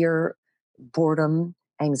 fear, boredom,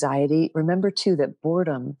 anxiety. Remember too that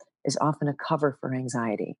boredom is often a cover for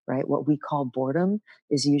anxiety, right? What we call boredom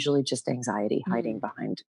is usually just anxiety hiding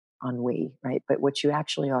behind ennui, right? But what you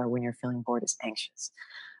actually are when you're feeling bored is anxious.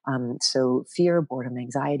 So fear, boredom,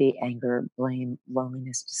 anxiety, anger, blame,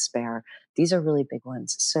 loneliness, despair, these are really big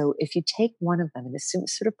ones. So if you take one of them and assume,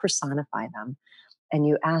 sort of personify them, and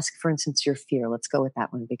you ask, for instance, your fear, let's go with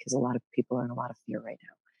that one because a lot of people are in a lot of fear right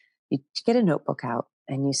now. You get a notebook out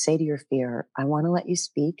and you say to your fear, I want to let you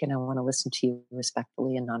speak and I want to listen to you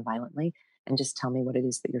respectfully and nonviolently and just tell me what it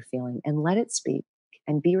is that you're feeling and let it speak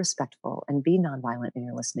and be respectful and be nonviolent in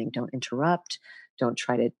your listening. Don't interrupt. Don't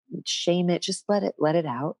try to shame it. Just let it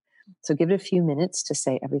out. So give it a few minutes to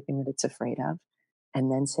say everything that it's afraid of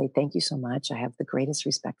and then say, thank you so much. I have the greatest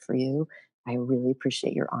respect for you. I really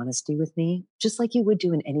appreciate your honesty with me, just like you would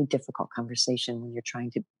do in any difficult conversation when you're trying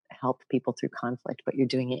to help people through conflict, but you're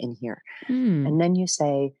doing it in here. Mm. And then you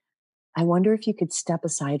say, I wonder if you could step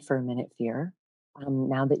aside for a minute, fear,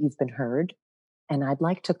 now that you've been heard. And I'd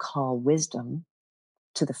like to call wisdom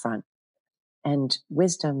to the front. And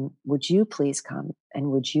wisdom, would you please come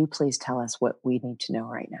and would you please tell us what we need to know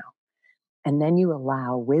right now? And then you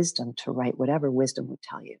allow wisdom to write whatever wisdom would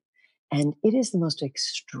tell you. And it is the most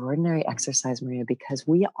extraordinary exercise, Maria, because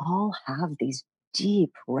we all have these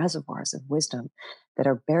deep reservoirs of wisdom that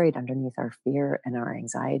are buried underneath our fear and our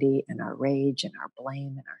anxiety and our rage and our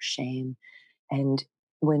blame and our shame. And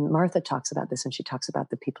when Martha talks about this, and she talks about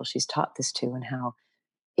the people she's taught this to, and how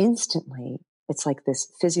instantly it's like this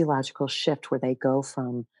physiological shift where they go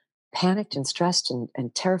from panicked and stressed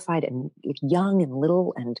and terrified and young and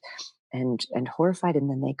little and horrified, and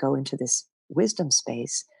then they go into this wisdom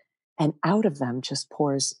space, and out of them just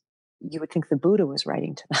pours, you would think the Buddha was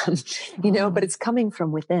writing to them, but Wow. it's coming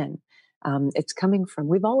from within. It's coming from,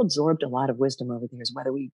 we've all absorbed a lot of wisdom over the years,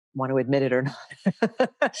 whether we want to admit it or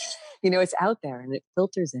not. It's out there and it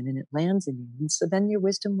filters in and it lands in you. And so then your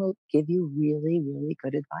wisdom will give you really, really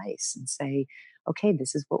good advice and say, okay,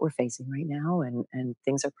 this is what we're facing right now. And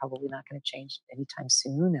things are probably not going to change anytime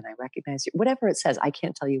soon. And I recognize you, whatever it says. I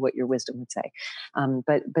can't tell you what your wisdom would say.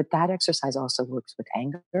 But that exercise also works with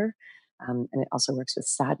anger. And it also works with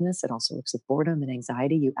sadness. It also works with boredom and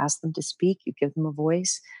anxiety. You ask them to speak, you give them a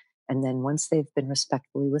voice. And then once they've been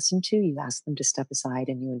respectfully listened to, you ask them to step aside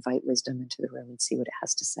and you invite wisdom into the room and see what it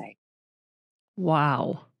has to say.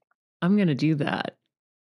 Wow. I'm going to do that.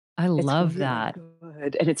 I It's love really that.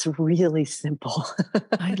 good. And it's really simple.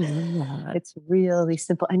 I love that. It's really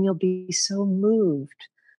simple. And you'll be so moved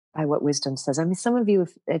by what wisdom says. I mean, some of you,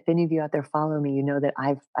 if any of you out there follow me, you know that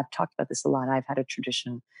I've talked about this a lot. I've had a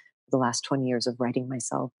tradition for the last 20 years of writing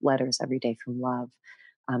myself letters every day from love.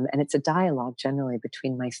 And it's a dialogue generally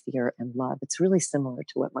between my fear and love. It's really similar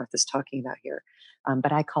to what Martha's talking about here.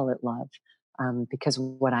 But I call it love. Because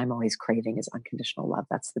what I'm always craving is unconditional love.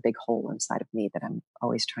 That's the big hole inside of me that I'm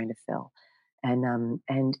always trying to fill. And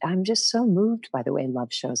I'm just so moved by the way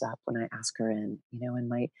love shows up when I ask her in,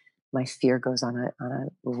 and my fear goes on a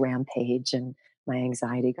rampage, and my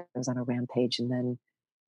anxiety goes on a rampage, and then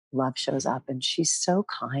love shows up, and she's so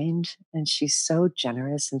kind and she's so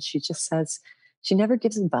generous, and she just says, she never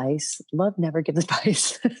gives advice. Love never gives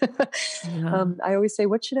advice. Yeah. I always say,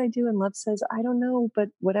 what should I do? And love says, I don't know, but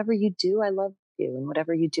whatever you do, I love you. And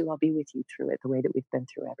whatever you do, I'll be with you through it, the way that we've been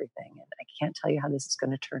through everything. And I can't tell you how this is going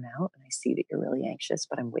to turn out. And I see that you're really anxious,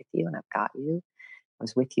 but I'm with you and I've got you. I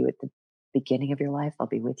was with you at the beginning of your life. I'll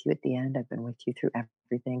be with you at the end. I've been with you through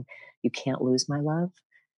everything. You can't lose my love.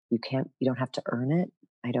 You don't have to earn it.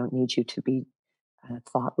 I don't need you to be a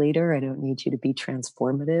thought leader. I don't need you to be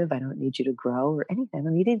transformative. I don't need you to grow or anything. I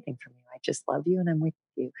don't need anything from you. I just love you and I'm with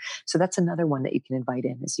you. So that's another one that you can invite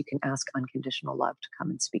in, is you can ask unconditional love to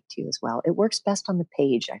come and speak to you as well. It works best on the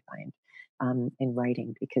page, I find, in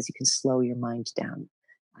writing, because you can slow your mind down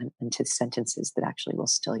into sentences that actually will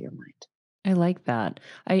still your mind. I like that.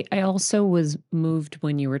 I also was moved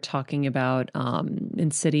when you were talking about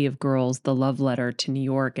in City of Girls, the love letter to New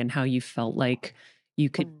York, and how you felt like you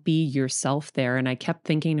could Mm. be yourself there. And I kept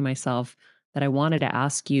thinking to myself that I wanted to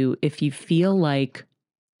ask you if you feel like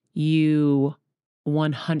you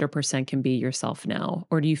 100% can be yourself now,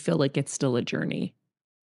 or do you feel like it's still a journey?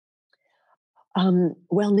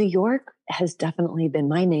 Well, New York has definitely been,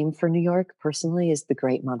 my name for New York personally is the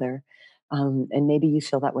Great Mother. And maybe you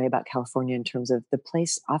feel that way about California in terms of the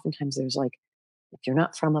place. Oftentimes there's like, if you're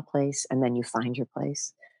not from a place and then you find your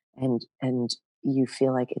place, and you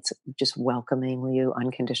feel like it's just welcoming you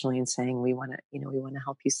unconditionally and saying, we want to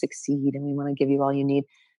help you succeed and we want to give you all you need.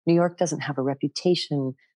 New York doesn't have a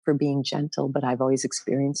reputation for being gentle, but I've always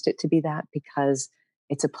experienced it to be that, because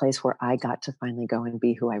it's a place where I got to finally go and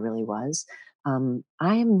be who I really was.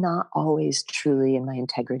 I am not always truly in my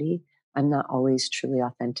integrity. I'm not always truly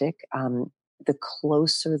authentic. The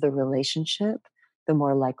closer the relationship, the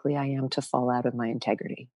more likely I am to fall out of my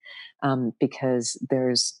integrity, because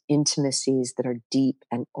there's intimacies that are deep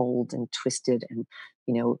and old and twisted, and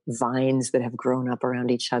vines that have grown up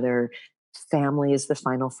around each other. Family is the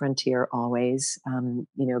final frontier always.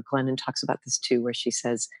 Glennon talks about this too, where she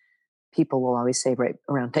says people will always say right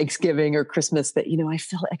around Thanksgiving or Christmas that I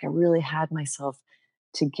felt like I really had myself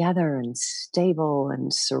together and stable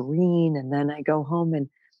and serene, and then I go home and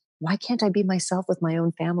why can't I be myself with my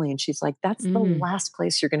own family? And she's like, that's the Mm, last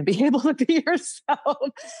place you're going to be able to be yourself.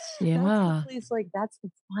 That's the yeah. place, like, that's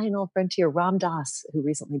the final frontier. Ram Dass, who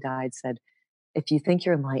recently died, said, if you think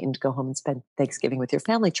you're enlightened, go home and spend Thanksgiving with your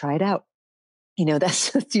family. Try it out.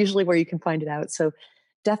 That's usually where you can find it out. So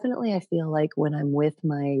definitely, I feel like when I'm with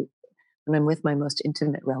my most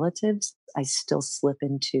intimate relatives, I still slip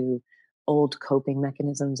into old coping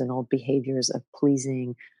mechanisms and old behaviors of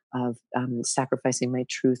pleasing, of sacrificing my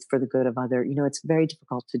truth for the good of other. It's very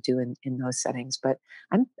difficult to do in those settings, but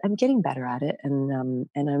I'm getting better at it, and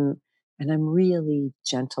I'm really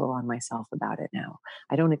gentle on myself about it now.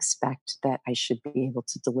 I don't expect that I should be able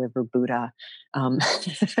to deliver Buddha um,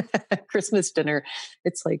 Christmas dinner.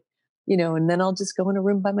 It's like, and then I'll just go in a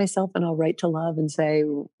room by myself and I'll write to love and say,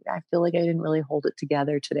 I feel like I didn't really hold it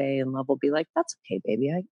together today. And love will be like, that's okay,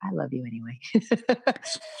 baby. I love you anyway.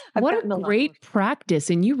 I've What a gotten a lot more. great practice.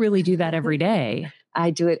 And you really do that every day. I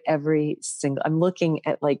do it I'm looking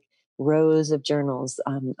at like rows of journals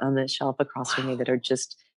on the shelf across from me that are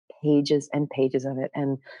just pages and pages of it.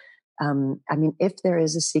 And I mean, if there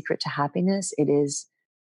is a secret to happiness,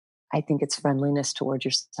 I think it's friendliness towards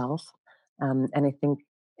yourself. And I think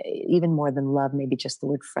even more than love, maybe just the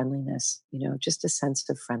word friendliness, just a sense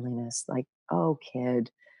of friendliness, like, oh, kid,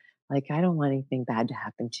 like, I don't want anything bad to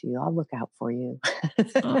happen to you. I'll look out for you.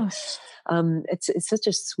 Oh, It's such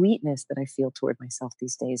a sweetness that I feel toward myself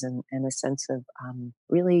these days, and a sense of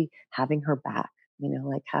really having her back,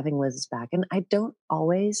 like having Liz's back. And I don't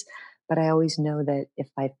always, but I always know that if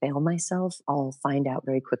I fail myself, I'll find out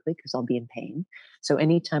very quickly because I'll be in pain. So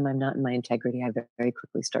anytime I'm not in my integrity, I very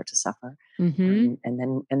quickly start to suffer. mm-hmm.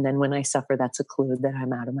 And then when I suffer, that's a clue that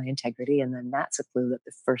I'm out of my integrity. And then that's a clue that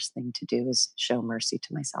the first thing to do is show mercy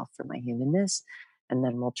to myself for my humanness. And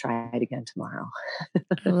then we'll try it again tomorrow.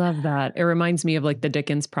 I love that. It reminds me of like the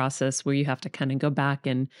Dickens process where you have to kind of go back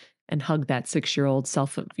and hug that 6-year-old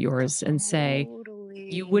self of yours and say,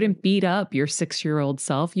 you wouldn't beat up your 6-year-old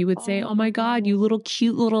self. You would say, oh my God, you little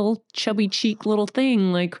cute little chubby cheek little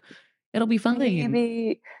thing. Like, it'll be fine.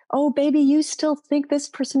 Baby. Oh, baby, you still think this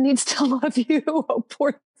person needs to love you? Oh,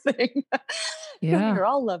 poor thing. Yeah. Here,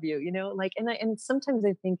 I'll love you, and sometimes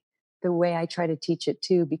I think the way I try to teach it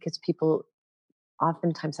too, because people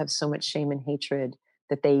oftentimes have so much shame and hatred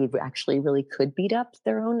that they actually really could beat up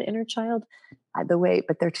their own inner child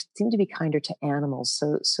but they seem to be kinder to animals.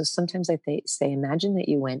 So sometimes say, imagine that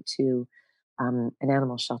you went to an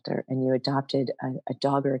animal shelter and you adopted a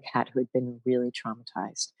dog or a cat who had been really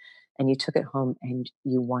traumatized, and you took it home and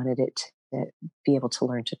you wanted it to be able to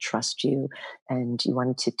learn to trust you, and you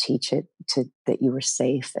wanted to teach it that you were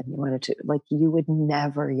safe, and you wanted to, like, you would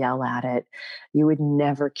never yell at it, you would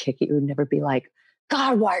never kick it, you would never be like,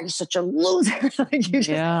 God, why are you such a loser? Like, you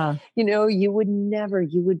just, you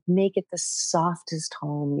would make it the softest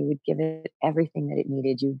home. You would give it everything that it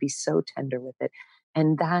needed. You would be so tender with it.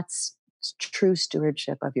 And that's true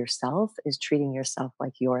stewardship of yourself, is treating yourself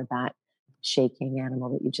like you're that shaking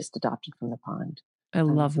animal that you just adopted from the pond. I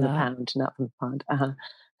love from that. the pound, not from the pond.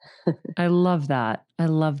 Uh-huh. I love that. I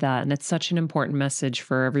love that. And it's such an important message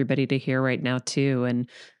for everybody to hear right now, too. And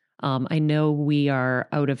I know we are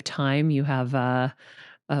out of time. You have a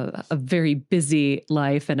very busy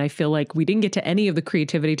life. And I feel like we didn't get to any of the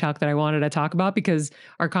creativity talk that I wanted to talk about because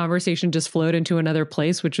our conversation just flowed into another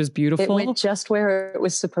place, which was beautiful. It went just where it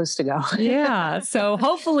was supposed to go. Yeah. So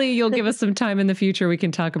hopefully you'll give us some time in the future. We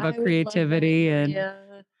can talk about creativity and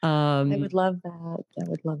I would love that. I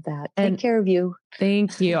would love that. And take care of you.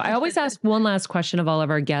 Thank you. I always ask one last question of all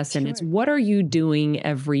of our guests, and it's, what are you doing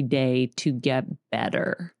every day to get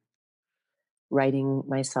better? Writing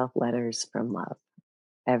myself letters from love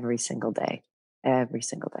every single day. Every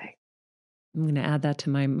single day. I'm going to add that to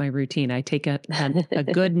my routine. I take a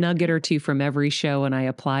good nugget or two from every show and I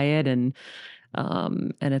apply it, and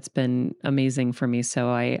it's been amazing for me. So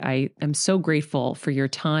I am so grateful for your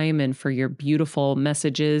time and for your beautiful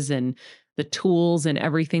messages and the tools and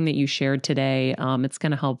everything that you shared today. It's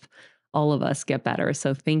going to help all of us get better.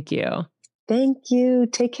 So thank you. Thank you.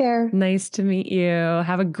 Take care. Nice to meet you.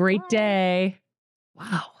 Have a great day.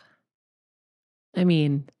 Wow. I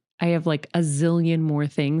mean, I have like a zillion more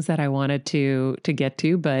things that I wanted to get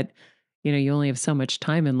to, but you only have so much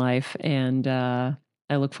time in life, and I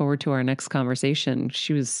look forward to our next conversation.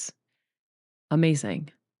 She was amazing.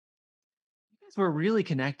 You guys were really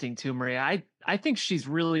connecting too, Maria. I think she's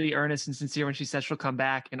really earnest and sincere when she says she'll come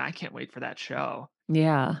back, and I can't wait for that show.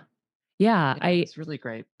 Yeah. It's really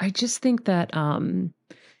great. I just think that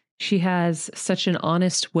she has such an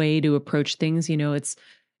honest way to approach things.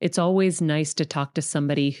 It's always nice to talk to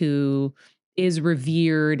somebody who is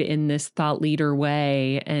revered in this thought leader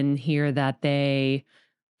way and hear that they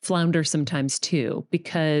flounder sometimes too,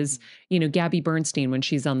 because, Gabby Bernstein, when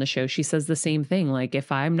she's on the show, she says the same thing. Like,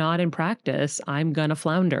 if I'm not in practice, I'm going to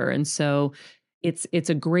flounder. And so it's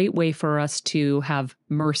a great way for us to have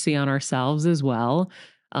mercy on ourselves as well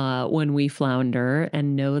when we flounder,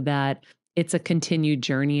 and know that it's a continued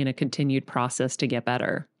journey and a continued process to get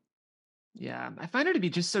better. Yeah, I find her to be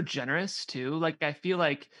just so generous too. Like, I feel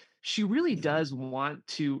like she really does want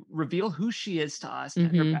to reveal who she is to us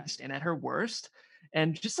at her best and at her worst.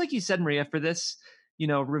 And just like you said, Maria, for this,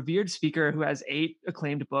 revered speaker who has 8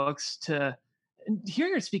 acclaimed books, and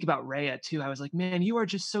hearing her speak about Rhea too, I was like, man, you are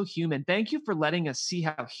just so human. Thank you for letting us see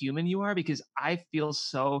how human you are, because I feel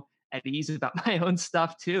so at ease about my own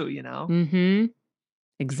stuff too, Mm-hmm.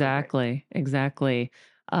 Exactly.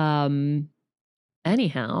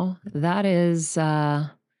 Anyhow, that is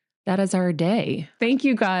our day. Thank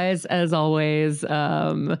you guys, as always.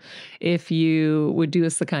 If you would do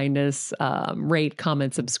us the kindness, rate,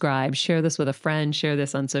 comment, subscribe, share this with a friend, share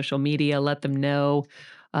this on social media, let them know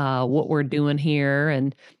what we're doing here.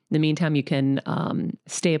 And in the meantime, you can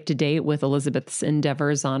stay up to date with Elizabeth's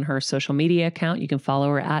endeavors on her social media account. You can follow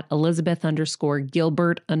her at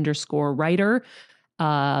Elizabeth_Gilbert_writer.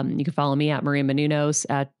 You can follow me at Maria Menounos,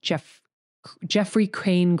 at Jeffrey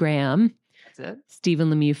Crane Graham. That's it. Stephen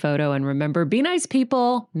Lemieux Photo. And remember, be nice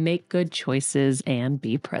people, make good choices, and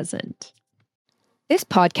be present. This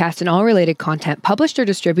podcast and all related content published or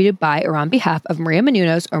distributed by or on behalf of Maria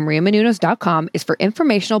Menounos or mariamenounos.com is for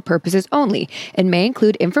informational purposes only and may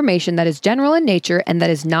include information that is general in nature and that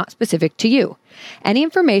is not specific to you. Any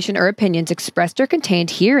information or opinions expressed or contained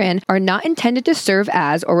herein are not intended to serve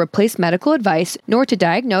as or replace medical advice, nor to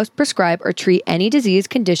diagnose, prescribe, or treat any disease,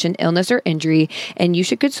 condition, illness, or injury, and you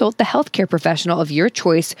should consult the healthcare professional of your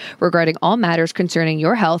choice regarding all matters concerning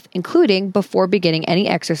your health, including before beginning any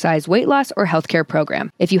exercise, weight loss, or healthcare program.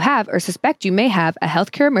 If you have or suspect you may have a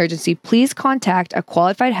healthcare emergency, please contact a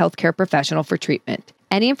qualified healthcare professional for treatment.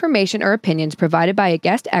 Any information or opinions provided by a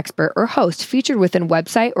guest expert or host featured within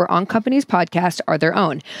website or on company's podcast are their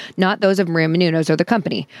own, not those of Maria Menounos or the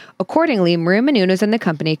company. Accordingly, Maria Menounos and the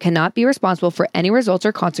company cannot be responsible for any results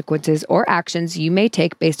or consequences or actions you may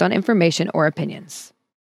take based on information or opinions.